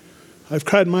 I've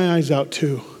cried my eyes out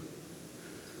too.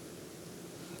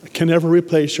 I can never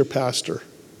replace your pastor.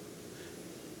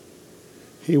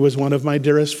 He was one of my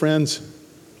dearest friends.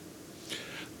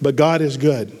 But God is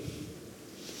good.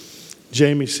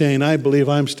 Jamie's saying, I believe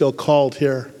I'm still called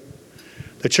here.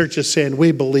 The church is saying,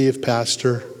 we believe,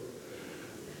 Pastor.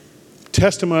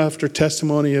 Testimony after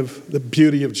testimony of the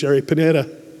beauty of Jerry Pineda.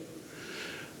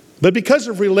 But because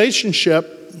of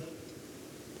relationship,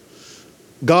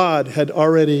 God had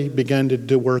already begun to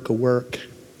do a work.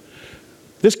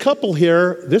 This couple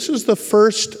here, this is the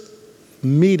first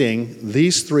meeting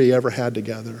these 3 ever had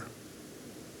together.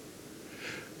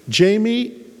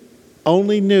 Jamie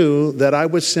only knew that I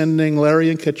was sending Larry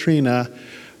and Katrina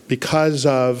because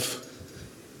of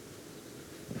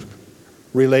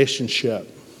relationship.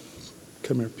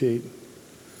 Come here, Pete.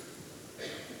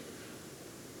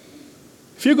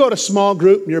 If you go to small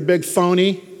group and you're a big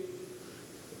phony,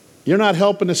 you're not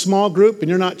helping the small group and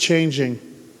you're not changing.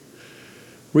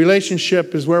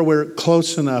 Relationship is where we're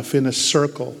close enough in a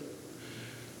circle.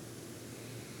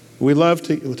 We love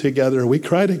together. We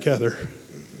cry together.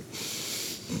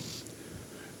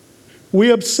 We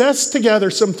obsess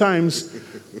together sometimes,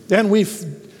 and we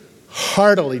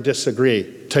heartily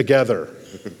disagree together.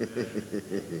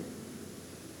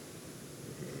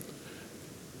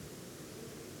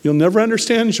 You'll never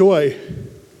understand joy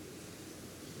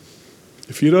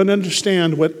if you don't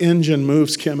understand what engine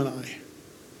moves Kim and I.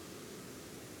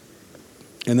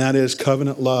 And that is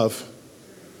covenant love.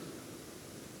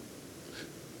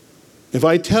 If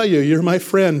I tell you you're my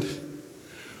friend,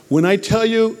 when I tell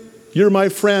you you're my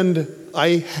friend,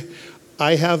 I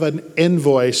have an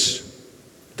invoice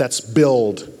that's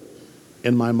billed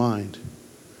in my mind.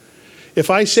 If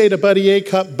I say to Buddy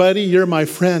Acup, buddy, you're my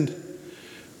friend,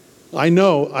 I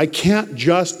know I can't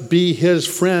just be his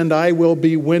friend. I will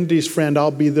be Wendy's friend.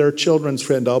 I'll be their children's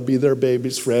friend. I'll be their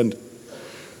baby's friend.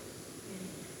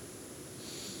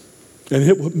 And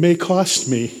it may cost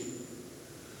me.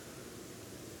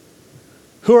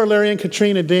 Who are Larry and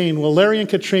Katrina Dean? Well, Larry and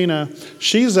Katrina,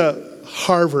 she's a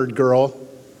Harvard girl.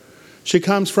 She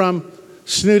comes from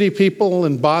snooty people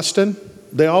in Boston.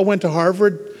 They all went to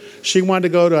Harvard. She wanted to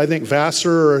go to, I think,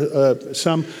 Vassar or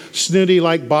some snooty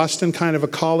like Boston kind of a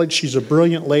college. She's a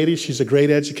brilliant lady. She's a great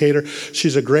educator.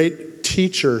 She's a great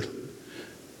teacher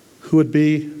who would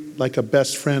be like a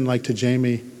best friend like to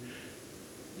Jamie.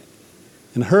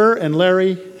 And her and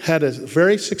Larry had a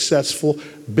very successful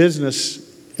business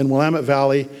in Willamette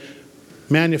Valley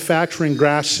manufacturing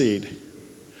grass seed.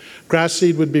 Grass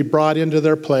seed would be brought into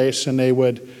their place and they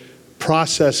would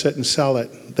process it and sell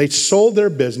it. They sold their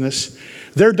business.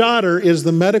 Their daughter is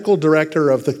the medical director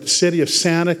of the city of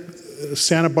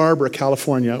Santa Barbara,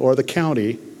 California, or the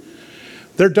county.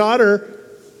 Their daughter,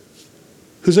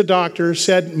 who's a doctor,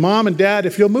 said, Mom and Dad,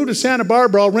 if you'll move to Santa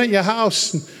Barbara, I'll rent you a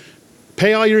house and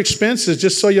pay all your expenses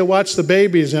just so you'll watch the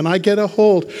babies. And I get a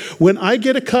hold. When I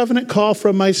get a covenant call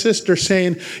from my sister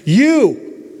saying, here's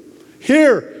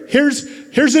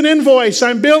an invoice,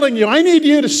 I'm billing you. I need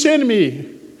you to send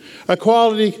me a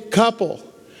quality couple.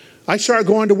 I start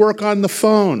going to work on the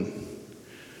phone,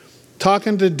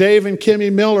 talking to Dave and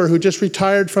Kimmy Miller, who just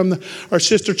retired from our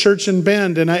sister church in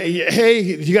Bend. And hey,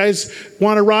 you guys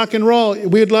want to rock and roll?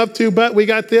 We'd love to, but we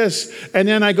got this. And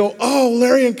then I go, oh,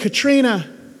 Larry and Katrina.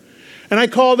 And I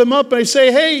call them up and I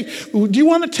say, hey, do you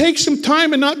want to take some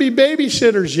time and not be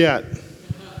babysitters yet?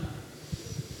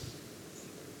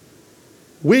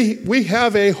 We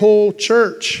have a whole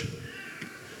church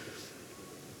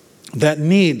that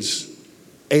needs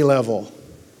a level.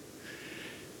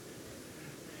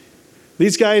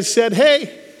 These guys said,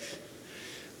 hey,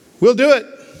 we'll do it.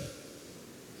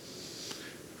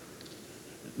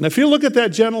 And if you look at that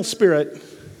gentle spirit,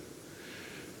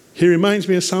 he reminds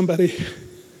me of somebody.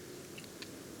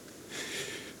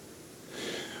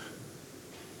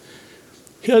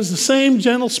 He has the same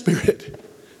gentle spirit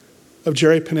of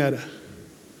Jerry Panetta.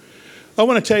 I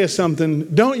want to tell you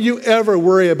something. Don't you ever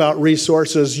worry about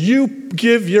resources. You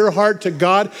give your heart to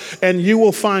God and you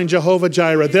will find Jehovah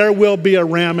Jireh. There will be a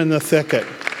ram in the thicket.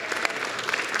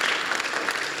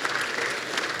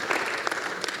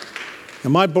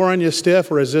 Am I boring you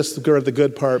stiff, or is this where the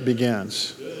good part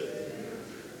begins?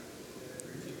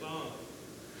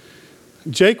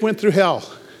 Jake went through hell.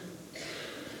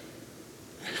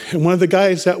 And one of the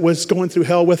guys that was going through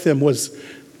hell with him was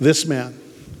this man.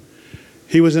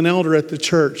 He was an elder at the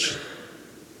church.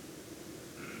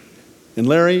 And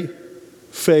Larry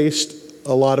faced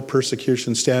a lot of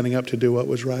persecution standing up to do what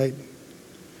was right.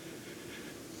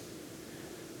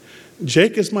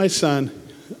 Jake is my son.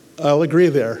 I'll agree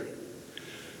there.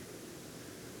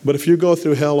 But if you go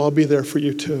through hell, I'll be there for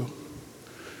you too.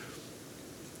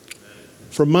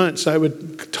 For months, I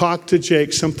would talk to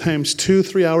Jake sometimes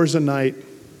 2-3 hours a night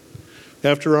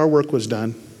after our work was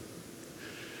done.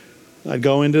 I'd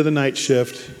go into the night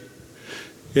shift,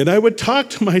 and I would talk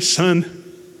to my son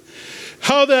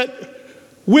how that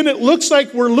when it looks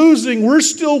like we're losing, we're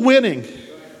still winning.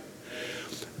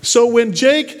 So when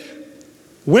Jake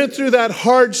went through that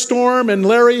hard storm and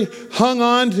Larry hung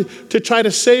on to try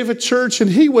to save a church, and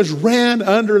he was ran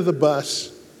under the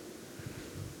bus.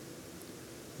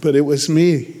 But it was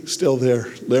me still there,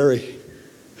 Larry.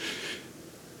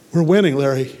 We're winning,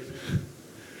 Larry.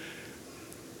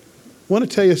 I want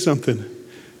to tell you something.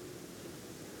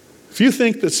 If you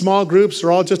think that small groups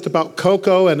are all just about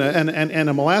cocoa and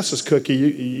a molasses cookie,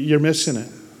 you're missing it.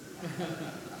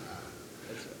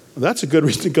 That's a good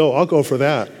reason to go. I'll go for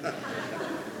that.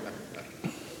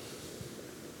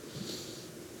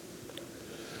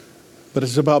 but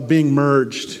it's about being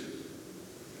merged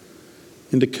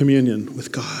into communion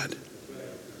with God.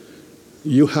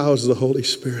 You house the Holy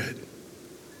Spirit.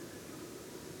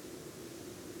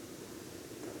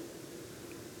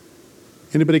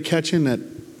 Anybody catching that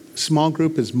small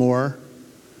group is more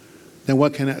than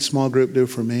what can that small group do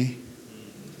for me?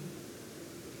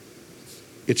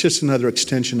 It's just another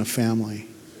extension of family.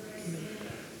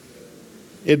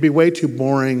 It'd be way too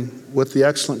boring with the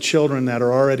excellent children that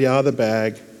are already out of the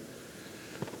bag.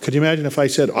 Could you imagine if I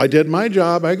said, I did my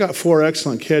job, I got 4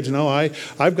 excellent kids. No,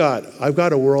 I've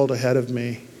got a world ahead of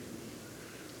me.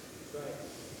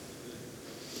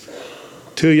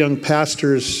 2 young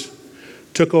pastors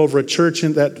took over a church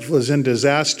that was in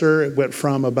disaster. It went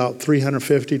from about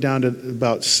 350 down to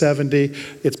about 70.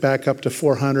 It's back up to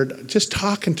 400. Just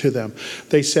talking to them,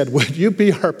 they said, would you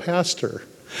be our pastor?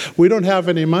 We don't have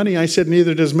any money. I said,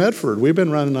 neither does Medford. We've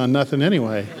been running on nothing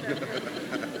anyway.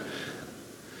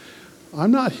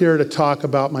 I'm not here to talk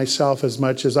about myself as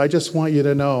much as I just want you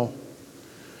to know.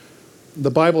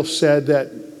 The Bible said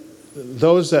that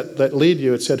those that lead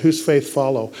you, it said, whose faith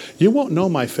follow? You won't know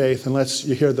my faith unless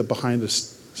you hear the behind the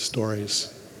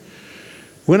stories.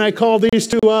 When I called these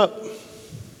 2 up,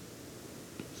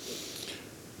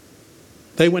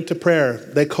 they went to prayer.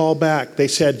 They called back. They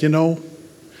said,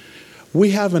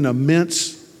 we have an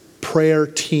immense prayer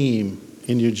team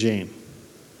in Eugene.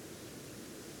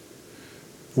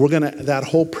 That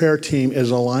whole prayer team is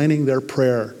aligning their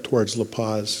prayer towards La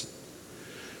Paz.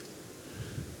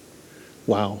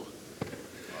 Wow.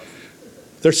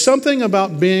 There's something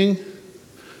about being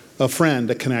a friend,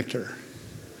 a connector.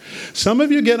 Some of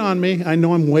you get on me. I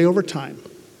know I'm way over time.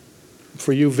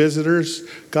 For you visitors,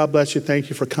 God bless you. Thank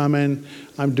you for coming.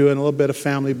 I'm doing a little bit of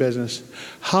family business.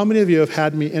 How many of you have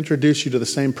had me introduce you to the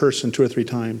same person 2 or 3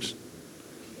 times?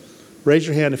 Raise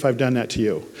your hand if I've done that to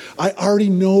you. I already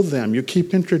know them. You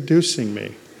keep introducing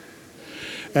me.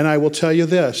 And I will tell you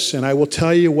this, and I will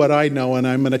tell you what I know, and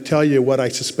I'm going to tell you what I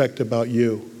suspect about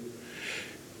you.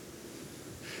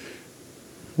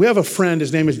 We have a friend,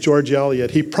 his name is George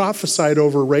Elliott. He prophesied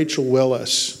over Rachel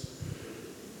Willis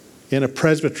in a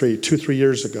presbytery 2-3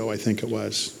 years ago, I think it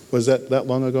was. Was that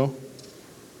long ago?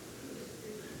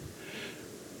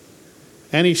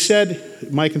 And he said,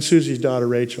 Mike and Susie's daughter,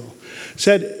 Rachel,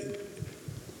 said,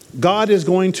 God is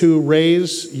going to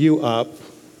raise you up,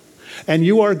 and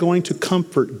you are going to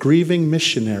comfort grieving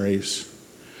missionaries.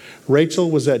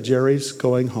 Rachel was at Jerry's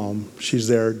going home. She's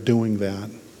there doing that.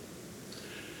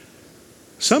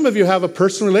 Some of you have a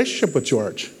personal relationship with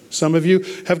George. Some of you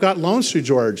have got loans through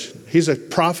George. He's a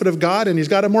prophet of God, and he's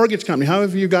got a mortgage company. How many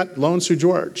of you got loans through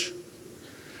George?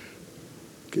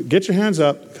 Get your hands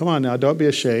up. Come on now, don't be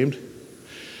ashamed.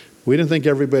 We didn't think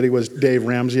everybody was Dave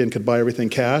Ramsey and could buy everything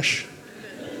cash.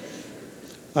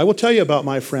 I will tell you about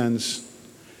my friends.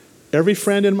 Every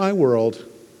friend in my world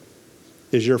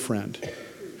is your friend,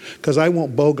 because I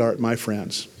won't bogart my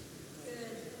friends.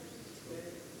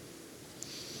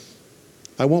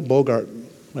 I won't bogart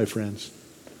my friends.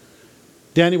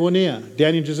 Danny Bonilla,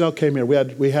 Danny and Giselle came here.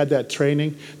 We had that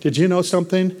training. Did you know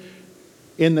something?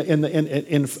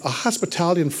 In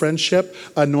hospitality and friendship,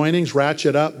 anointings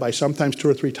ratchet up by sometimes 2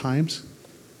 or 3 times.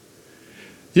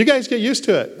 You guys get used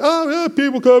to it. Oh, yeah,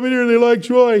 people come in here and they like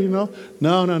joy,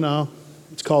 No.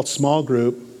 It's called small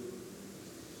group.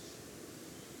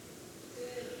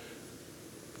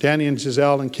 Danny and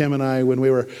Giselle and Kim and I, when we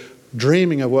were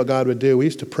dreaming of what God would do, we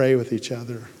used to pray with each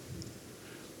other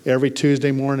every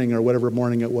Tuesday morning or whatever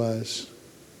morning it was.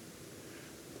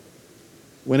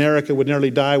 When Erica would nearly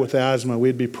die with asthma,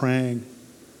 we'd be praying.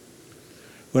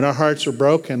 When our hearts were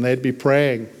broken, they'd be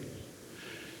praying.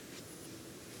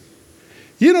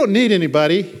 You don't need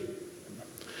anybody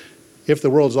if the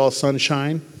world's all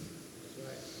sunshine.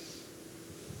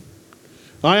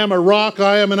 I am a rock,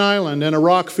 I am an island, and a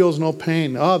rock feels no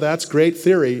pain. Oh, that's great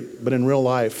theory, but in real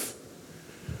life,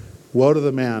 woe to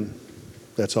the man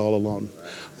that's all alone.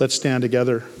 Let's stand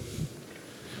together.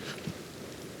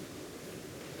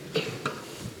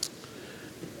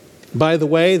 By the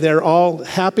way, they're all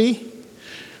happy.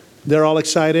 They're all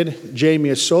excited. Jamie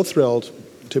is so thrilled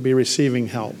to be receiving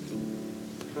help.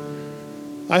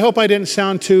 I hope I didn't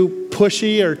sound too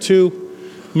pushy or too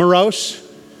morose.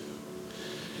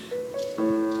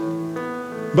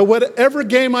 But whatever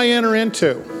game I enter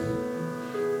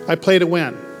into, I play to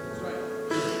win.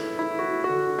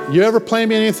 You ever play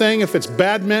me anything? If it's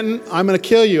badminton, I'm going to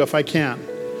kill you if I can.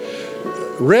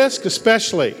 Risk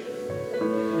especially.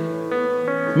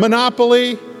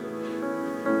 Monopoly,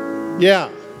 yeah.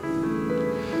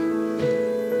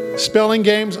 Spelling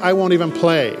games, I won't even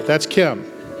play. That's Kim.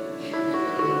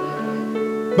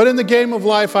 But in the game of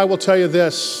life, I will tell you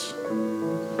this.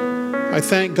 I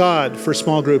thank God for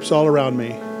small groups all around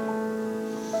me.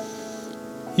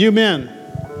 You men,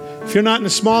 if you're not in a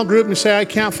small group and say, I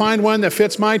can't find one that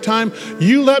fits my time,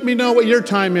 you let me know what your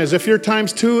time is. If your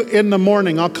time's 2 in the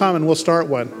morning, I'll come and we'll start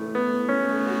one.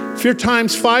 If your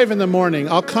time's 5 in the morning,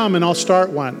 I'll come and I'll start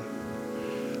one.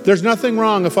 There's nothing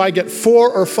wrong if I get 4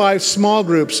 or 5 small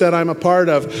groups that I'm a part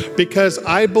of, because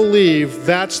I believe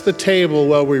that's the table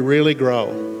where we really grow.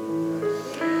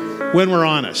 When we're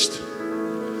honest.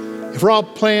 If we're all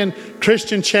playing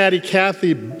Christian chatty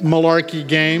Cathy malarkey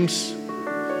games,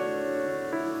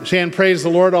 saying praise the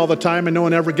Lord all the time and no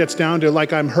one ever gets down to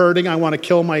like I'm hurting, I want to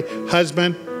kill my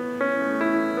husband.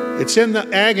 It's in the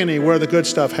agony where the good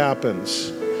stuff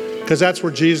happens, because that's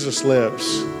where Jesus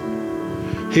lives.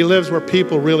 He lives where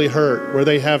people really hurt, where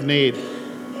they have need.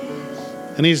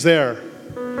 And he's there.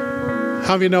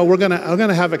 How of you know we're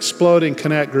gonna have exploding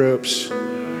connect groups.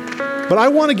 But I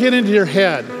want to get into your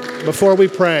head before we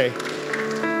pray.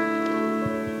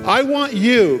 I want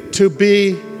you to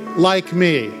be like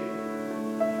me.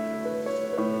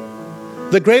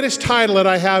 The greatest title that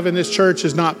I have in this church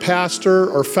is not pastor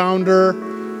or founder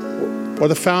or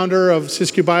the founder of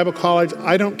Siskiyou Bible College.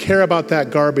 I don't care about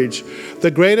that garbage.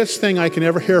 The greatest thing I can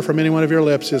ever hear from any one of your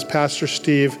lips is, Pastor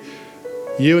Steve,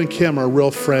 you and Kim are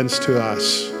real friends to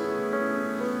us.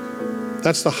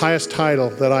 That's the highest title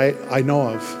that I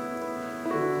know of.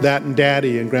 That and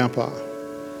Daddy and Grandpa.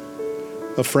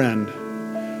 A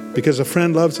friend. Because a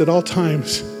friend loves at all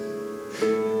times.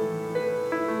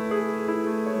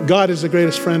 God is the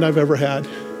greatest friend I've ever had.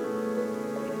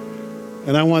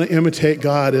 And I want to imitate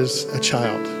God as a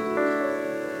child.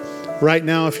 Right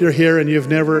now, if you're here and you've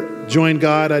never joined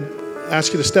God, I'd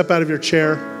ask you to step out of your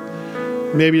chair.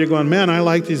 Maybe you're going, man, I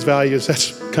like these values.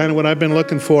 That's kind of what I've been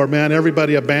looking for. Man,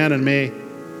 everybody abandoned me.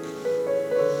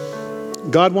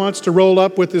 God wants to roll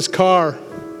up with his car,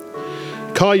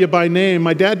 call you by name.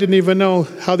 My dad didn't even know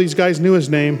how these guys knew his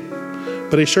name,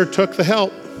 but he sure took the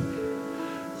help.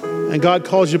 And God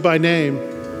calls you by name.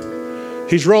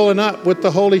 He's rolling up with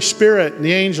the Holy Spirit and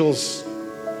the angels.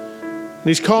 And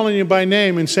he's calling you by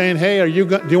name and saying, hey,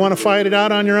 do you want to fight it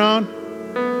out on your own?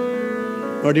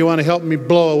 Or do you want to help me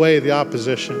blow away the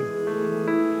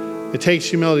opposition? It takes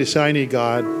humility to say, I need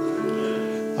God.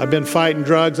 I've been fighting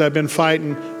drugs. I've been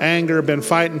fighting anger. I've been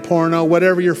fighting porno.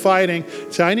 Whatever you're fighting,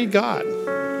 say, I need God.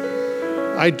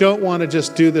 I don't want to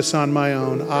just do this on my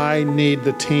own. I need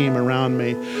the team around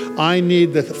me. I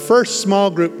need the first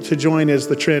small group to join is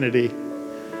the Trinity.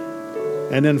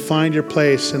 And then find your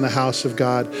place in the house of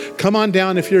God. Come on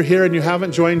down if you're here and you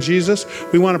haven't joined Jesus.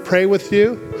 We want to pray with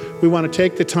you. We want to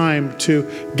take the time to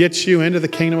get you into the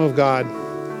kingdom of God.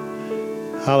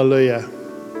 Hallelujah.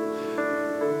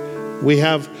 We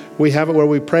have it where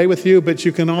we pray with you, but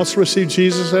you can also receive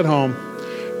Jesus at home.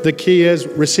 The key is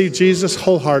receive Jesus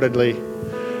wholeheartedly.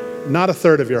 Not a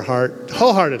third of your heart,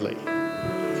 wholeheartedly.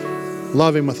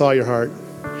 Love him with all your heart.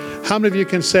 How many of you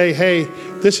can say, hey,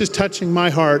 this is touching my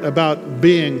heart about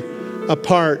being a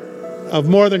part of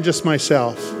more than just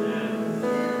myself?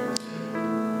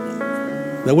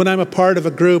 That when I'm a part of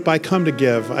a group, I come to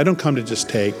give. I don't come to just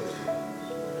take.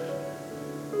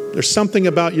 There's something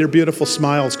about your beautiful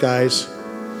smiles, guys.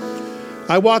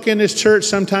 I walk in this church,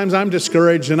 sometimes I'm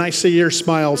discouraged and I see your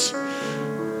smiles.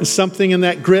 And something in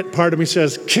that grit part of me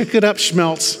says, kick it up,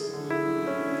 Schmeltz.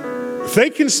 If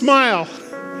they can smile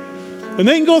and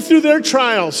they can go through their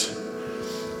trials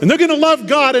and they're going to love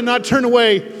God and not turn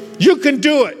away, you can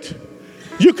do it.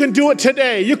 You can do it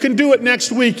today. You can do it next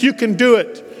week. You can do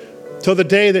it till the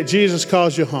day that Jesus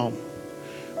calls you home.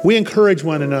 We encourage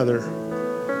one another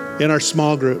in our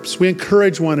small groups. We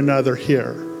encourage one another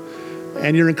here.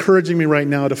 And you're encouraging me right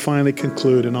now to finally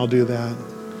conclude, and I'll do that.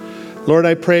 Lord,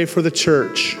 I pray for the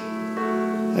church.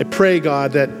 I pray,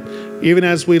 God, that even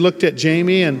as we looked at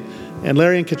Jamie and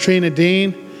Larry and Katrina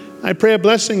Dean, I pray a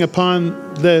blessing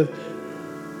upon the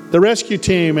rescue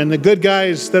team and the good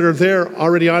guys that are there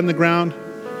already on the ground.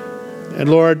 And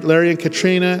Lord, Larry and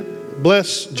Katrina,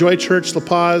 bless Joy Church La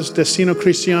Paz, Destino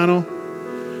Cristiano.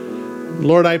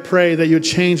 Lord, I pray that you would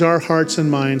change our hearts and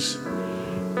minds.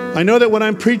 I know that what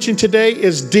I'm preaching today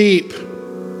is deep.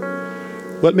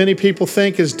 What many people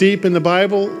think is deep in the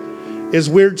Bible is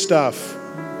weird stuff.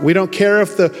 We don't care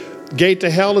if the gate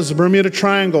to hell is the Bermuda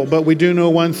Triangle, but we do know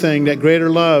one thing, that greater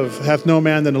love hath no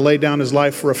man than to lay down his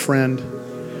life for a friend.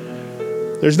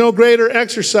 There's no greater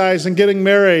exercise than getting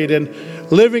married and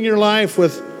living your life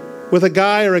with a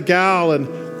guy or a gal,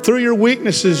 and through your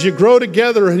weaknesses you grow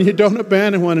together and you don't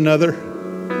abandon one another.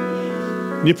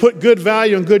 And you put good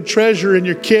value and good treasure in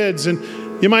your kids,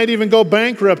 and You might even go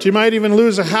bankrupt. You might even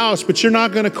lose a house, but you're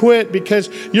not going to quit because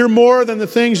you're more than the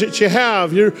things that you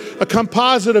have. You're a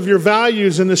composite of your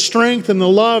values and the strength and the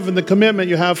love and the commitment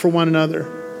you have for one another.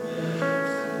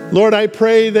 Lord, I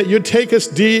pray that you'd take us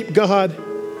deep, God.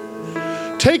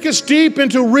 Take us deep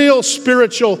into real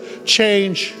spiritual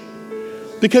change,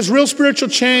 because real spiritual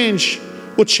change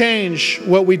will change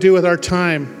what we do with our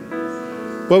time,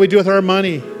 what we do with our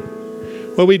money,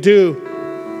 what we do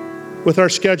with our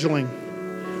scheduling.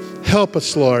 Help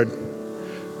us, Lord,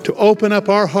 to open up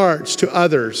our hearts to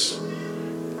others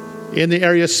in the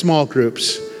area of small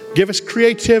groups. Give us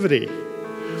creativity.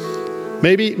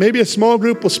 Maybe a small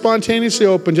group will spontaneously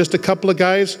open, just a couple of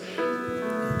guys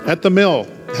at the mill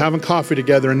having coffee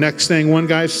together, and next thing, one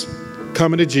guy's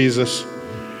coming to Jesus,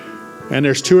 and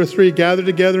there's 2 or 3 gathered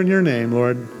together in your name,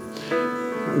 Lord.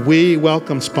 We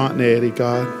welcome spontaneity,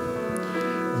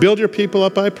 God. Build your people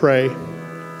up, I pray,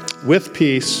 with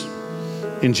peace.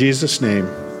 In Jesus' name,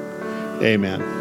 amen.